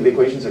to say that the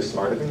equations are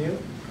smarter than you.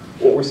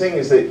 What we're saying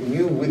is that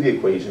you with the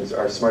equations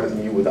are smarter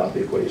than you without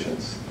the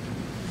equations.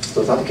 So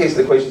it's not the case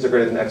that equations are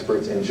greater than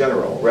experts in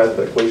general. Rather,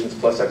 the equations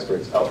plus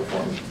experts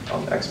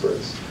outperform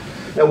experts.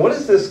 Now, what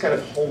does this kind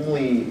of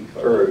homely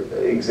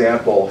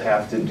example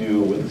have to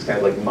do with this kind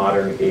of like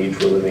modern age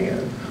we're living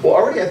in? Well,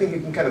 already I think you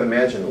can kind of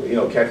imagine, you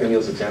know, Kathy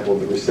O'Neill's example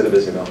of the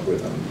recidivism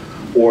algorithm,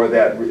 or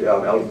that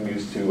algorithm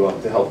used to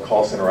help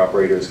call center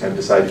operators kind of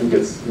decide who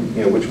gets,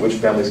 you know, which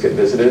families get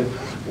visited.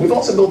 We've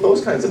also built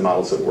those kinds of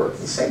models that work.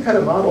 The same kind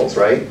of models,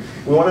 right?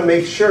 We want to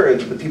make sure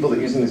that the people that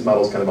are using these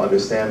models kind of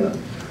understand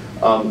them.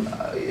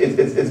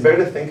 It's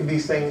better to think of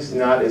these things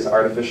not as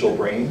artificial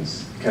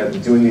brains, kind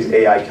of doing these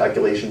AI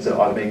calculations and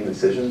automating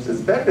decisions.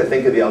 It's better to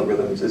think of the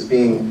algorithms as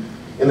being,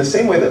 in the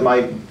same way that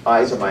my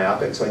eyes are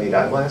myopic, so I need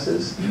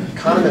eyeglasses,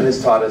 Kahneman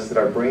has taught us that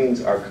our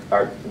brains are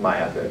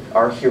myopic.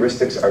 Our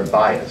heuristics are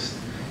biased.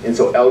 And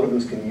so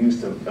algorithms can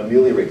use to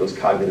ameliorate those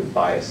cognitive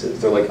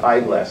biases. They're like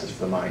eyeglasses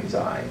for the mind's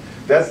eye.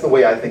 That's the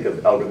way I think of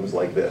algorithms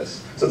like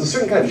this. So it's a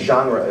certain kind of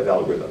genre of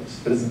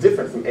algorithms, but it's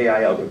different from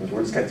AI algorithms.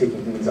 We're just kind of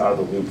taking humans out of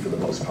the loop for the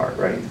most part,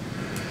 right?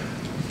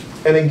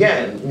 And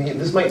again,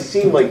 this might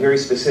seem like very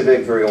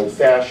specific, very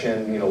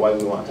old-fashioned, why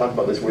we want to talk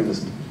about this. We're in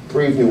this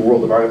brave new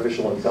world of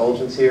artificial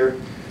intelligence here.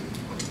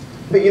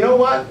 But you know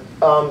what?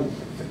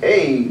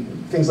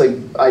 Things like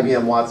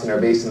IBM Watson are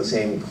based in the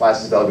same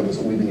classes of algorithms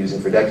that we've been using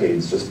for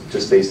decades,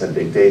 just based on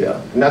big data.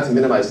 And not to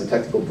minimize the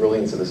technical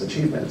brilliance of this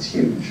achievement, it's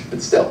huge,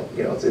 but still,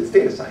 it's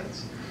data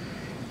science.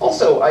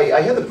 Also,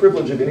 I had the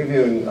privilege of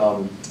interviewing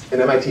an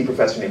MIT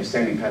professor named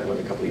Sandy Pentland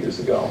a couple of years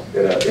ago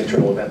at an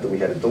internal event that we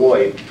had at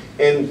Deloitte,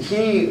 and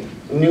he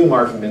knew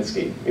Marvin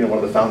Minsky, one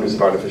of the founders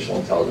of artificial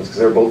intelligence, because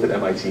they were both at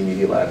MIT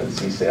Media Lab and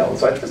CSAIL. And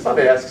so I just thought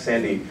I'd ask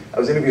Sandy, I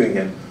was interviewing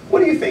him, what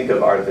do you think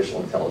of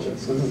artificial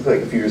intelligence? This was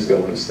like a few years ago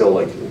when it was still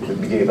like the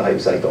beginning of the hype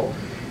cycle.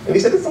 And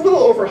he said, it's a little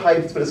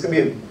overhyped, but it's going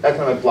to be an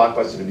economic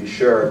blockbuster to be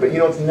sure. But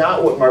it's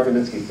not what Marvin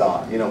Minsky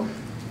thought.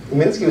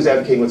 Minsky was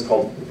advocating what's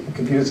called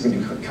computers can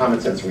do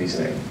common sense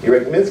reasoning.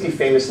 Minsky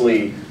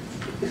famously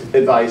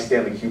advised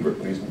Stanley Kubrick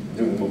when he was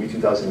doing the movie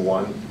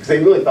 2001, because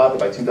they really thought that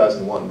by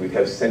 2001 we'd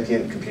have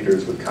sentient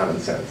computers with common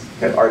sense,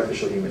 have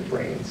artificial human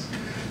brains.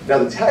 Now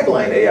the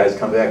tagline AI has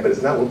come back, but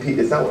it's not what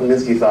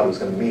Minsky thought it was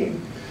going to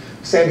mean.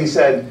 Sandy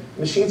said,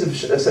 machines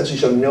have essentially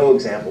shown no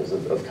examples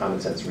of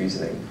common sense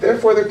reasoning.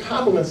 Therefore, they're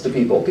complements to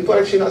people. People are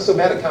actually not so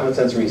bad at common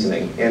sense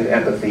reasoning and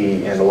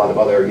empathy and a lot of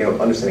other,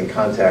 understanding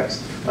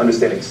context,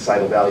 understanding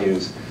societal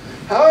values.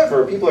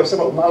 However, people are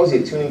somewhat lousy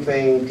at tuning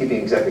things, keeping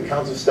exact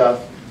accounts of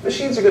stuff.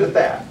 Machines are good at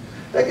that.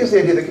 That gives the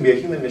idea there could be a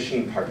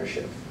human-machine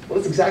partnership. Well,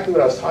 that's exactly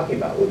what I was talking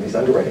about with these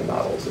underwriting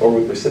models, or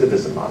with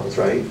recidivism models,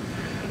 right?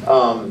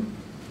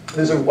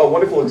 There's a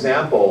wonderful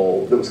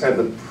example that was kind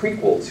of the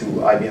prequel to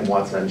IBM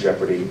Watson on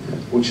Jeopardy,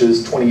 which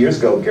is 20 years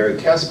ago, Garry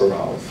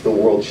Kasparov, the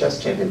world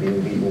chess champion, being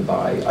beaten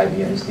by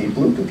IBM's Deep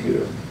Blue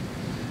computer.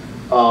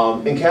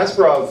 And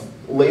Kasparov,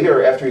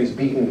 later, after he was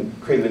beaten,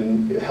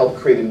 helped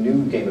create a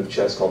new game of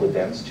chess called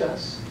advanced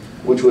chess,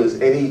 which was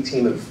any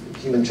team of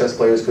human chess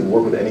players could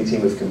work with any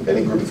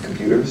group of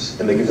computers,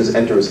 and they could just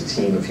enter as a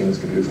team of humans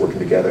and computers working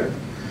together.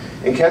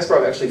 And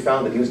Kasparov actually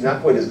found that he was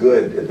not quite as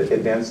good at the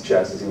advanced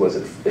chess as he was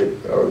at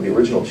the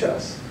original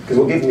chess. Because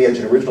what gave him the edge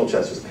in original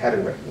chess was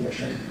pattern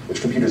recognition,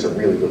 which computers are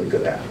really, really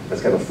good at.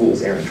 That's kind of a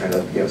fool's errand trying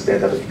to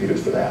stand out the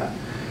computers for that.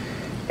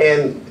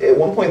 And at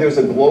one point there was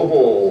a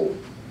global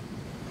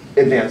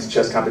advanced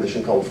chess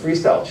competition called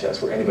freestyle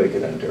chess where anybody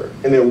could enter.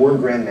 And there were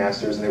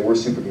grandmasters and there were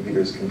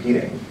supercomputers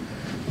competing.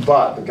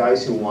 But the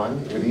guys who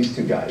won were these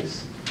two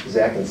guys,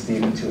 Zach and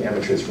Steven, two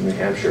amateurs from New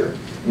Hampshire,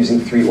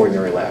 using 3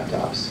 ordinary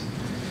laptops.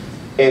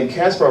 And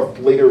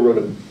Kasparov later wrote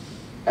an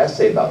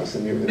essay about this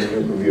in the New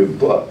York Review of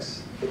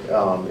Books.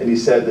 And he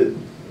said that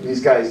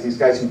these guys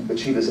who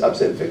achieve this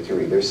upset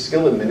victory, their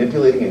skill in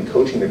manipulating and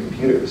coaching their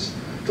computers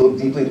to look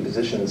deeply into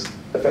positions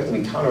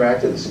effectively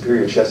counteracted the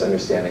superior chess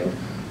understanding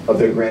of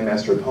their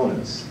grandmaster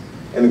opponents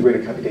and the greater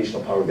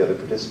computational power of the other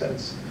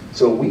participants.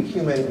 So a weak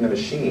human and a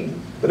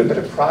machine, but a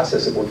better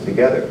process of working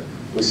together,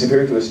 was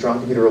superior to a strong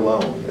computer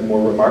alone, and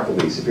more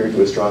remarkably, superior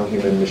to a strong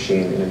human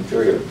machine and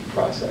inferior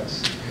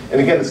process. And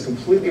again, this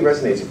completely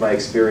resonates with my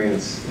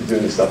experience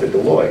doing this stuff at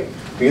Deloitte.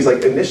 Because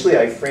initially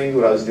I framed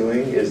what I was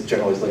doing as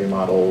generalized linear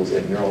models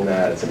and neural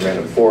nets and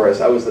random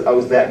forests. I was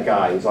that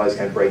guy who was always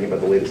kind of bragging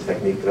about the latest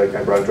technique that I kind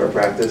of brought into our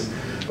practice.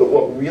 But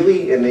what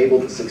really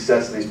enabled the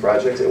success of these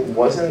projects, it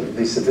wasn't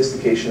the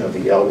sophistication of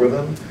the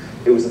algorithm.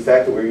 It was the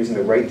fact that we were using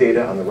the right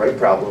data on the right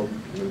problem,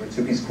 remember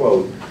Tsuki's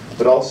quote,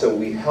 but also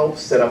we helped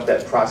set up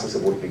that process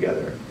of work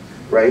together,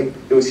 right?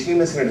 It was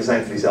human-centered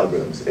design for these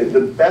algorithms.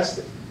 The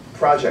best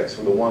projects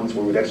were the ones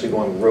where we'd actually go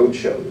on road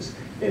shows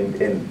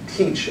and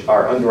teach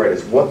our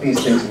underwriters what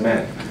these things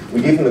meant.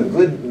 We gave them a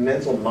good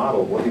mental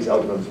model of what these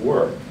algorithms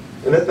were.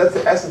 And that's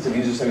the essence of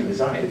user-centered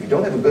design. If you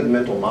don't have a good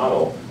mental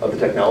model of the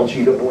technology,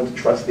 you don't know when to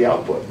trust the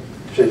output.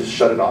 Should I just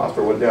shut it off,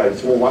 or what? I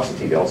just won't watch the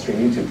TV, I'll stream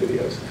YouTube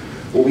videos.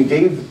 Well, we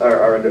gave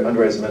our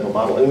underwriters a mental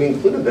model, and we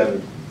included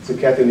them, to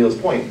Kathy O'Neill's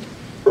point,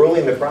 early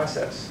in the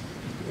process.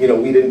 We'd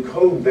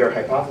encode their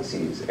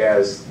hypotheses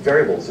as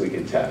variables that we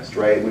could test,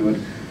 right? We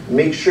would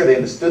make sure they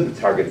understood the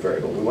target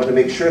variable. We wanted to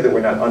make sure there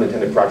were not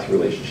unintended proxy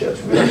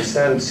relationships. We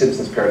understand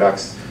Simpson's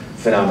paradox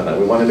phenomena.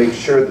 We want to make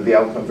sure that the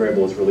outcome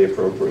variable is really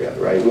appropriate,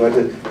 right? We want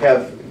to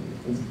have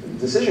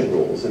decision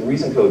rules and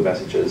reason code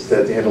messages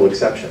to handle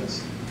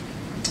exceptions.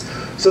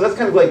 So that's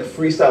kind of like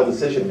freestyle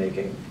decision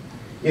making.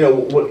 In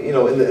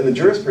the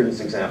jurisprudence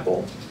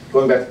example,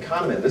 going back to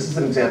Kahneman, this is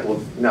an example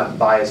of not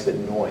bias but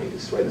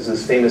noise, right? This is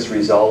this famous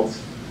result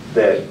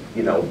that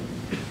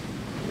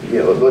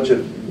a bunch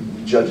of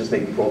judges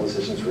making parole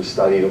decisions were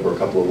studied over a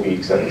couple of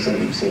weeks. I think some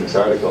of you have seen this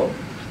article.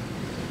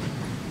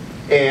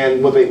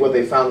 And what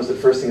they found was that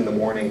first thing in the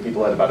morning,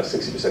 people had about a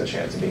 60%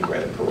 chance of being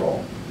granted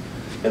parole.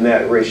 And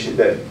that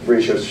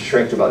ratio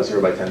shrank to about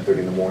 0 by 10:30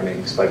 in the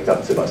morning, spiked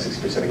up to about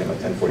 60% again by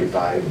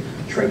 10:45,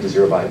 shrank to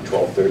 0 by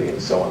 12:30,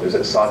 and so on. There's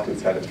a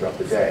sawtooth pattern throughout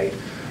the day.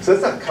 So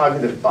that's not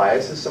cognitive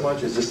biases so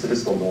much as just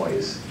statistical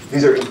noise.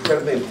 These are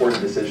incredibly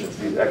important decisions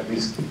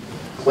these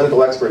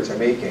clinical experts are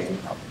making,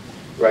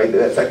 right,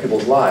 that affect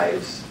people's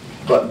lives,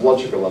 but blood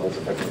sugar levels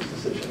affect those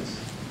decisions.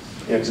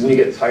 Because when you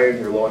get tired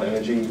and you're low on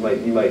energy,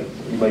 you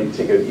might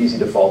take an easy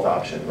default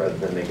option rather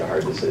than make a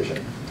hard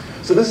decision.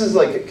 So this is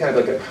like kind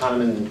of like a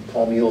Kahneman,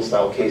 Paul Meehl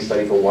style case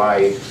study for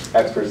why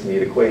experts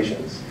need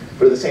equations.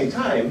 But at the same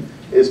time,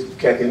 as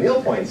Kathy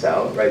O'Neill points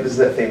out, right, this is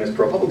that famous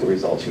ProPublica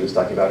result she was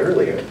talking about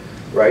earlier,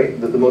 right?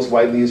 The most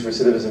widely used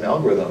recidivism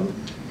algorithm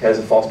has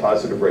a false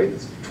positive rate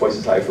that's twice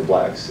as high for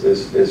blacks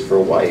as for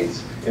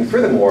whites. And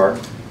furthermore,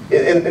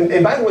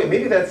 and by the way,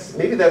 maybe that's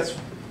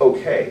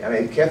okay. I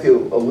mean, Kathy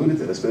alluded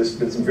to this, but there's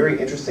been some very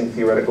interesting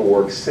theoretical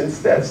work since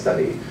that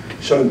study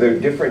showing there are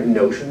different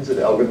notions of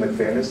algorithmic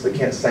fairness that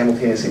can't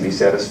simultaneously be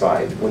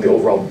satisfied when the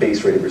overall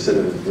base rate of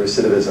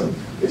recidivism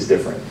is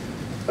different.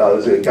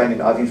 There's a guy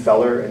named Avi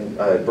Feller in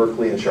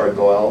Berkeley and Shard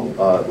Goel,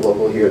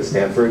 local here at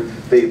Stanford.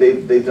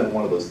 They've done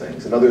one of those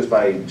things. And others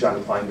by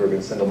John Kleinberg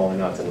and Sendel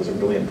Molyneux, those are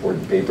really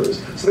important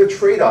papers. So there are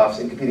trade-offs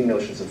in competing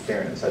notions of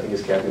fairness, I think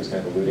as Kathy was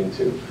kind of alluding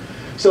to.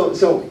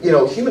 So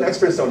human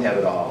experts don't have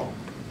it all.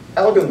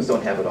 Algorithms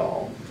don't have it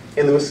all.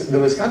 And the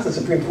Wisconsin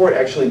Supreme Court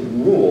actually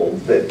ruled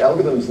that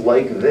algorithms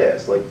like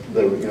this, like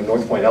the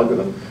North Point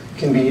algorithm,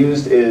 can be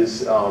used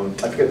as, I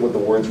forget what the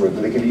words were,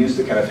 but they can be used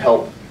to kind of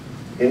help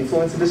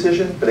influence a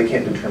decision, but they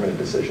can't determine a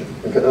decision.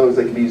 In other words,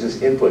 they can be used as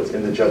inputs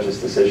in the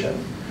judge's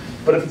decision.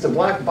 But if it's a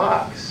black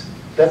box,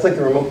 that's like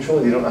the remote control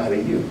that you don't know how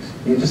to use.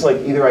 You just like,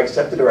 either I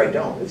accept it or I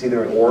don't. It's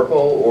either an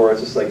oracle or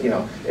it's just like,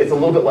 it's a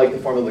little bit like the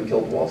formula that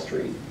killed Wall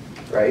Street,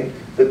 right?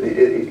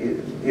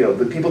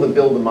 The people that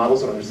build the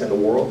models don't understand the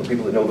world. The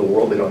people that know the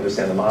world, they don't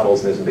understand the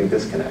models, and there's a big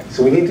disconnect.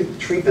 So we need to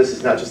treat this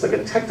as not just like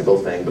a technical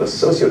thing, but a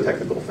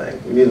socio-technical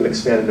thing. We need an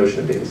expanded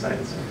notion of data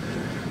science.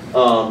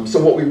 So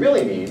what we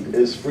really need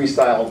is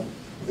freestyle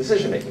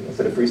decision-making.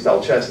 Instead of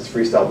freestyle chess, it's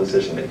freestyle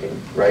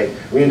decision-making, right?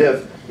 We need to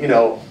have,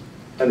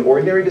 an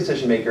ordinary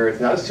decision-maker. It's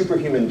not a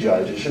superhuman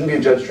judge. It shouldn't be a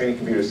judge training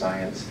computer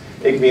science.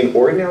 It can be an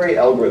ordinary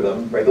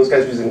algorithm, right? Those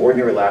guys are using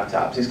ordinary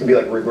laptops. These can be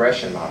like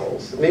regression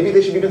models. Maybe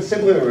they should be even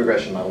simpler than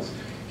regression models.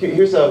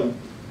 Here's an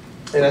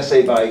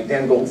essay by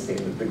Dan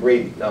Goldstein, the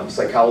great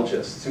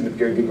psychologist, student of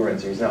Gary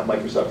Gigerenzer. He's now at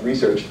Microsoft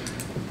Research,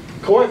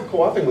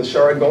 co-authoring with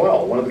Shard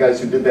Goel, one of the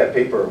guys who did that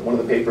paper, one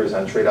of the papers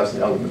on trade-offs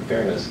and algorithmic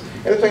fairness.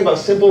 And they're talking about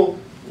simple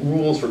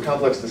rules for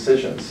complex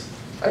decisions.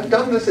 I've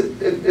done this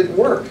at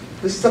work.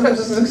 Sometimes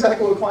this is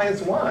exactly what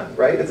clients want,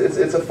 right?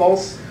 It's a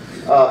false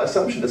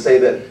assumption to say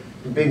that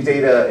big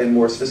data and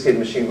more sophisticated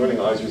machine learning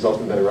always result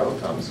in better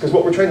outcomes. Because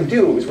what we're trying to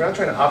do is we're not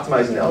trying to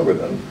optimize an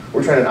algorithm.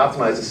 We're trying to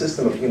optimize a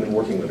system of human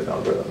working with an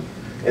algorithm.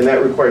 And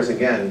that requires,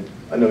 again,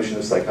 a notion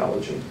of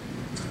psychology.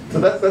 So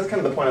that's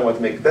kind of the point I want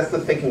to make. That's the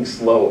thinking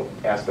slow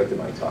aspect of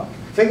my talk.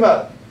 Think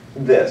about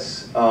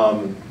this.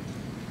 Again,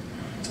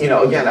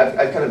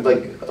 I've kind of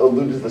like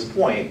alluded to this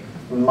point.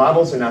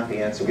 Models are not the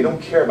answer. We don't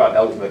care about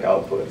algorithmic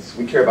outputs.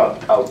 We care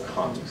about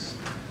outcomes.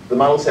 The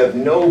models have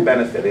no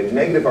benefit, a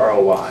negative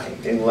ROI,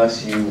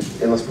 unless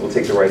people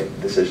take the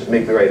right decision,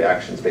 make the right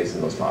actions based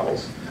on those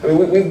models. I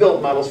mean, we've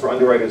built models for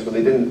underwriters where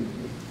they didn't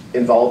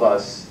involve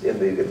us in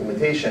the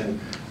implementation.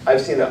 I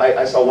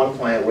saw one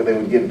client where they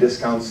would give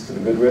discounts to the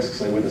good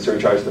risks and they wouldn't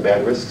surcharge the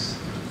bad risks.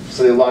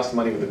 So they lost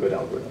money with a good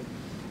algorithm.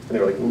 And they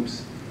were like,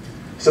 oops.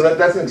 So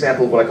that's an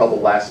example of what I call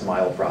the last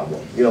mile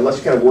problem. Unless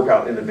you kind of work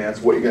out in advance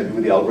what you're going to do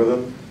with the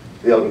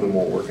algorithm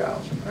won't work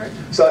out. Right?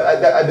 So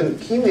I've been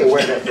keenly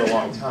aware of that for a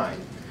long time.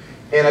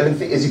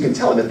 And as you can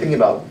tell, I've been thinking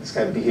about this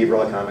kind of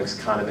behavioral economics,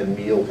 Kahneman,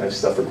 Meehl kind of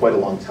stuff for quite a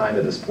long time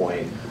at this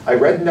point. I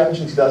read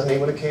Nudge in 2008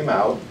 when it came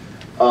out.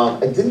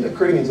 It didn't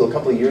occur to me until a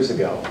couple of years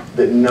ago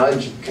that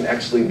Nudge can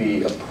actually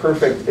be a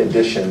perfect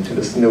addition to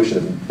this notion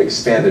of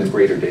expanded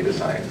greater data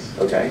science,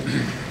 okay?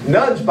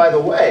 Nudge, by the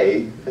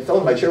way, I fell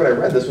in my chair when I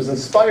read this, was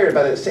inspired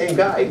by that same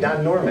guy,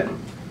 Don Norman.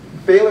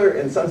 Thaler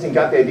and Sunstein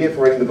got the idea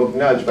for writing the book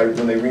Nudge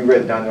when they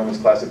reread Don Norman's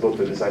classic book,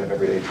 The Design of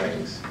Everyday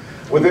Things.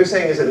 What they're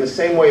saying is that in the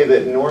same way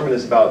that Norman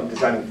is about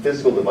designing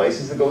physical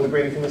devices that go with the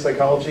grain of human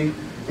psychology,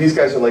 these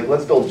guys are like,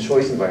 let's build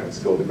choice environments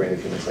that go with the grain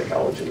of human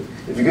psychology.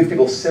 If you give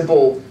people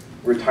simple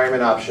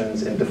retirement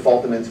options and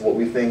default them into what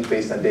we think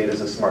based on data is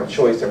a smart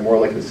choice, they're more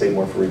likely to save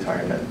more for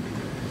retirement.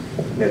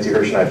 Nancy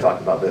Hirsch and I have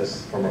talked about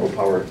this, former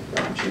OPower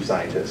chief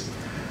scientist.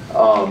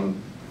 And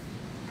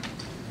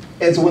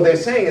so what they're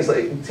saying is,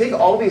 like, take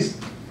all these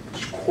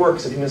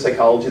quirks of human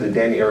psychology that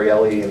Danny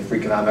Ariely and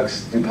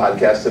Freakonomics do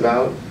podcasts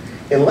about,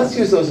 and let's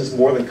use those as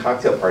more than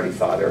cocktail party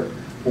fodder.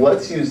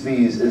 Let's use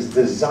these as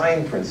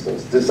design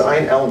principles,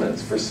 design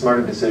elements for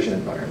smarter decision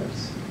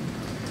environments.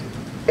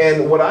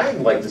 And what I'd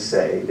like to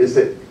say is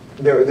that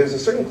there's a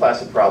certain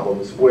class of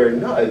problems where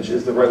nudge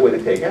is the right way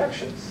to take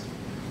actions.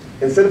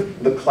 Instead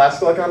of the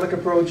classical economic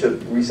approach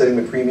of resetting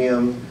the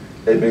premium,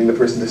 admitting the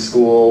person to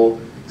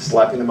school,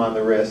 slapping them on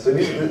the wrist.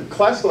 The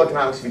classical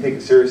economics, if you take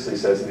it seriously,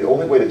 says that the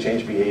only way to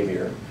change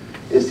behavior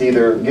is to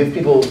either give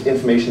people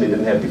information they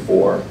didn't have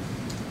before,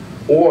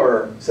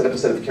 or set up a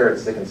set of carrot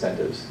stick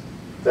incentives.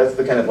 That's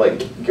the kind of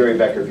like Gary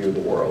Becker view of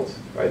the world,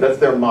 right? That's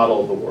their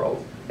model of the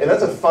world. And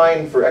that's a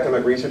fine for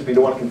economic research, but you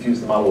don't want to confuse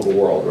the model of the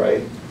world,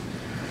 right?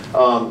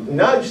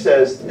 Nudge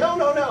says, no,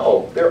 no,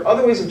 no. There are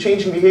other ways of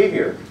changing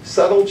behavior.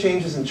 Subtle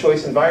changes in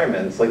choice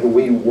environments, like the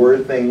way you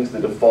word things, the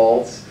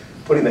defaults,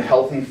 putting the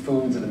healthy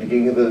foods at the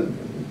beginning of the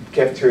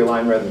cafeteria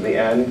line rather than the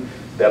end.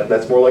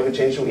 That's more likely to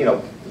change.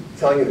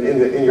 Telling you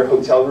in your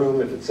hotel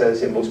room, if it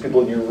says most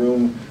people in your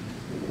room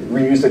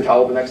reuse their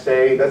towel the next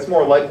day, that's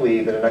more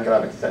likely than an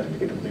economic incentive to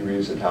get people to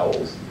reuse their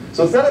towels.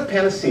 So it's not a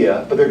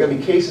panacea, but there are going to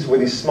be cases where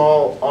these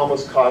small,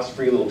 almost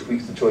cost-free little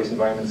tweaks to choice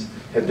environments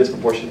have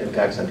disproportionate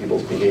impacts on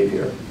people's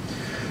behavior.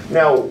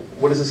 Now,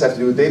 what does this have to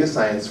do with data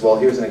science? Well,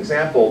 here's an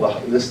example.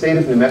 The state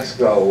of New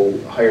Mexico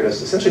hired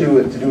us essentially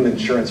to do an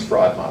insurance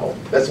fraud model.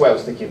 That's why I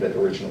was thinking of it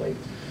originally.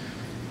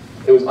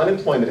 It was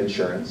unemployment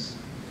insurance.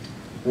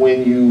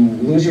 When you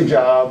lose your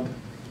job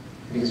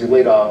because you're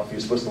laid off, you're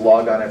supposed to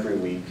log on every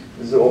week.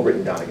 This is all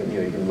written down.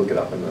 You can look it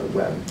up on the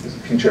web. There's a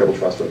few charitable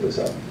trusts wrote this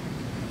up.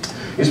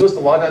 You're supposed to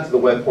log on to the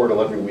web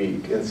portal every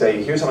week and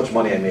say, here's how much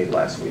money I made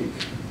last week.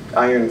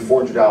 I earned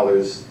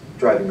 $400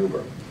 driving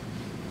Uber.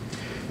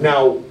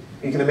 Now,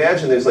 you can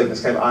imagine there's like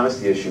this kind of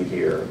honesty issue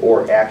here,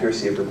 or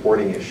accuracy of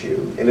reporting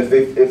issue. And if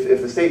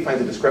the state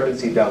finds a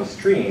discrepancy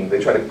downstream, they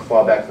try to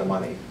claw back the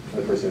money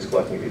from the person who's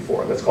collecting it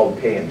before. That's called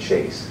pay and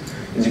chase.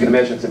 As you can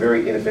imagine, it's a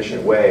very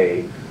inefficient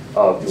way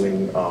of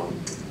doing,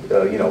 trying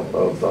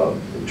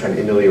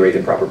to ameliorate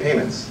improper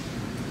payments.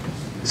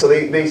 So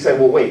they said,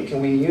 well, wait,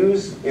 can we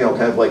use,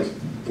 kind of like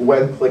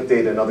web click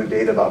data and other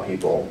data about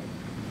people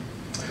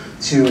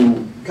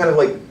to kind of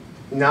like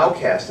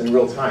nowcast in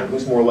real time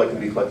who's more likely to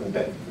be collecting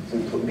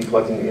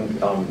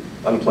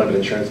unemployment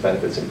insurance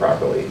benefits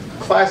improperly.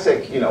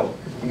 Classic, you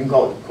can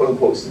call it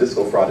quote-unquote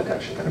statistical fraud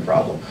detection kind of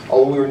problem.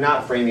 Although we were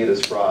not framing it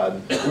as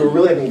fraud, we were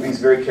really having these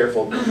very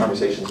careful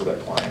conversations with our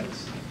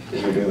clients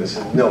as we were doing this.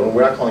 No,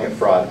 we're not calling it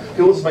fraud.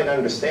 People just might not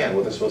understand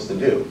what they're supposed to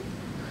do.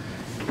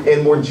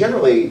 And more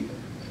generally,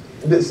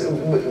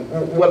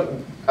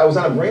 I was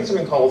on a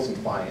brainstorming call with some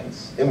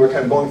clients, and we're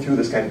kind of going through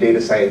this kind of data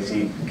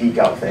sciencey geek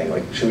out thing.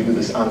 Like, should we do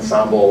this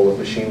ensemble of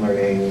machine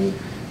learning,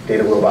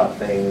 data robot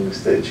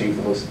things to achieve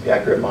the most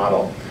accurate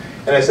model?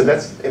 And I said,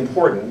 that's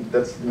important.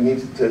 We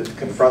need to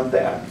confront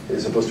that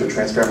as opposed to a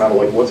transparent model,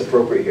 like what's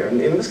appropriate here.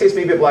 And in this case,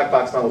 maybe a black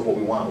box model is what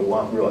we want. We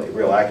want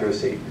real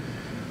accuracy.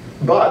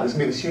 But there's going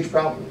to be this huge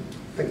problem.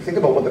 Think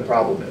about what the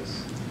problem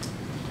is.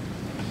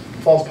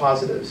 False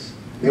positives.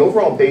 The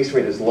overall base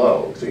rate is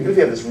low. So even if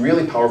you have this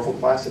really powerful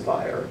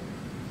classifier,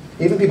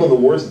 even people in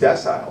the worst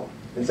decile,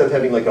 instead of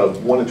having like a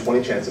 1 in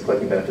 20 chance of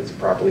collecting benefits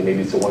properly,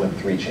 maybe it's a 1 in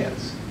 3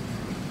 chance.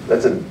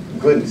 That's a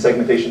good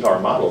segmentation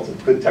power model. It's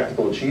a good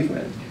technical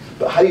achievement.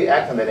 But how do you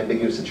act on that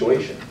ambiguous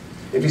situation?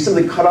 If you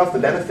simply cut off the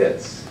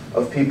benefits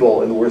of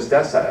people in the worst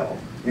decile,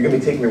 you're going to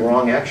be taking the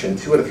wrong action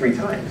 2 out of 3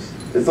 times.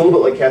 It's a little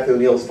bit like Kathy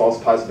O'Neill's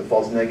false positive,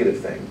 false negative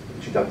thing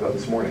that she talked about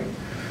this morning.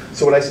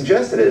 So what I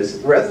suggested is,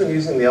 rather than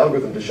using the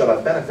algorithm to shut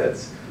off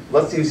benefits,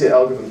 let's use the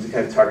algorithm to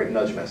kind of target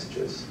nudge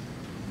messages.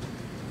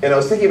 And I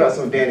was thinking about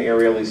some of Dan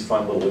Ariely's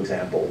fun little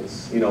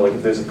examples. Like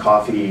if there's a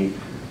coffee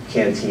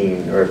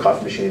canteen or a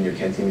coffee machine in your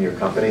canteen in your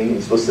company,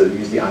 you're supposed to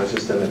use the honor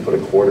system and put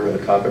a quarter in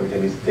the cup every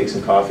time you take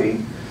some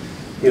coffee.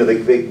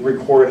 They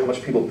record how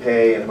much people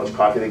pay and how much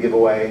coffee they give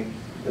away.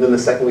 And then the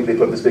second week they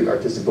put up this big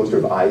artistic poster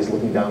of eyes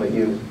looking down at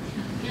you.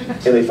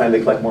 And they find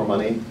they collect more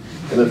money.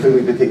 And the third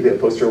week they take the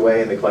poster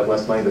away and they collect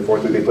less money. The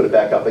fourth week they put it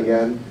back up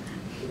again.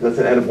 That's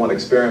an end of one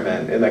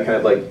experiment. And that kind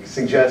of like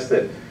suggests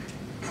that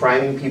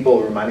priming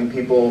people, reminding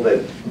people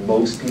that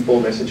most people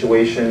in their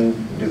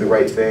situation do the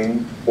right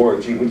thing, or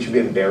gee, wouldn't you be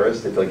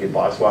embarrassed if like your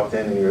boss walked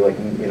in and you were like,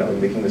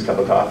 making this cup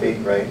of coffee,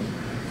 right?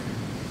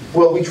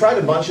 Well, we tried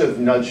a bunch of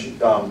nudge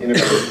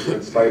interventions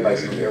inspired by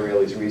some of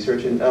Ariely's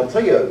research, and I'll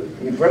tell you,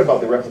 you've read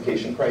about the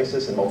replication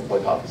crisis and multiple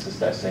hypothesis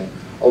testing.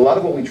 A lot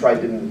of what we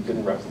tried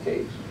didn't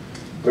replicate.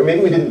 Or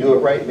maybe we didn't do it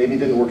right, maybe it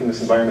didn't work in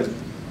this environment.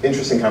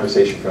 Interesting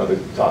conversation for another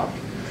talk.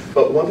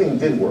 But one thing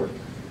did work.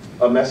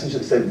 A message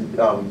that said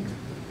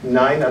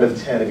 9 out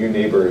of 10 of your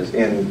neighbors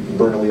in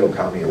Bernalillo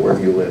County, or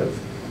wherever you live,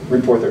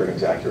 report their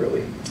earnings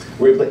accurately.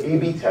 We were able to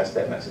A/B test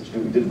that message.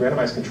 We did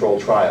randomized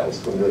controlled trials,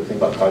 from the thing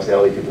about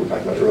causality people were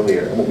talking about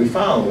earlier. And what we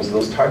found was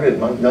those targeted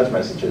nudge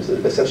messages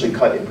that essentially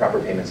cut improper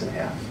payments in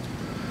half.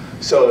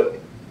 So,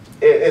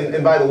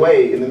 and by the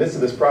way, in the midst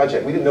of this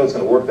project, we didn't know it was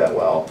going to work that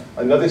well.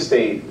 Another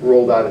state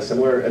rolled out a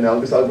similar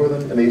analogous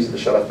algorithm, and they used it to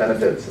shut off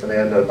benefits, and they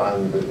ended up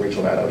on the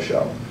Rachel Maddow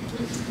show,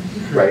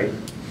 right?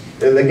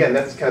 And again,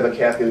 that's kind of a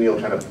Kathy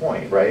O'Neill kind of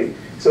point, right?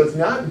 So it's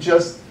not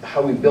just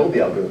how we build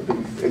the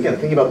algorithm, but again,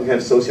 thinking about the kind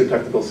of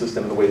socio-technical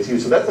system and the way it's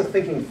used. So that's a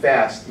thinking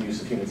fast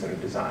use of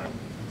human-centered design,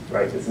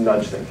 right? It's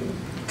nudge thinking.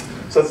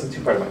 So that's the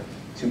two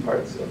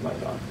parts of my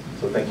talk.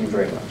 So thank you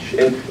very much.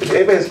 And if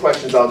anybody has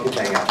questions, I'll get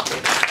hang out.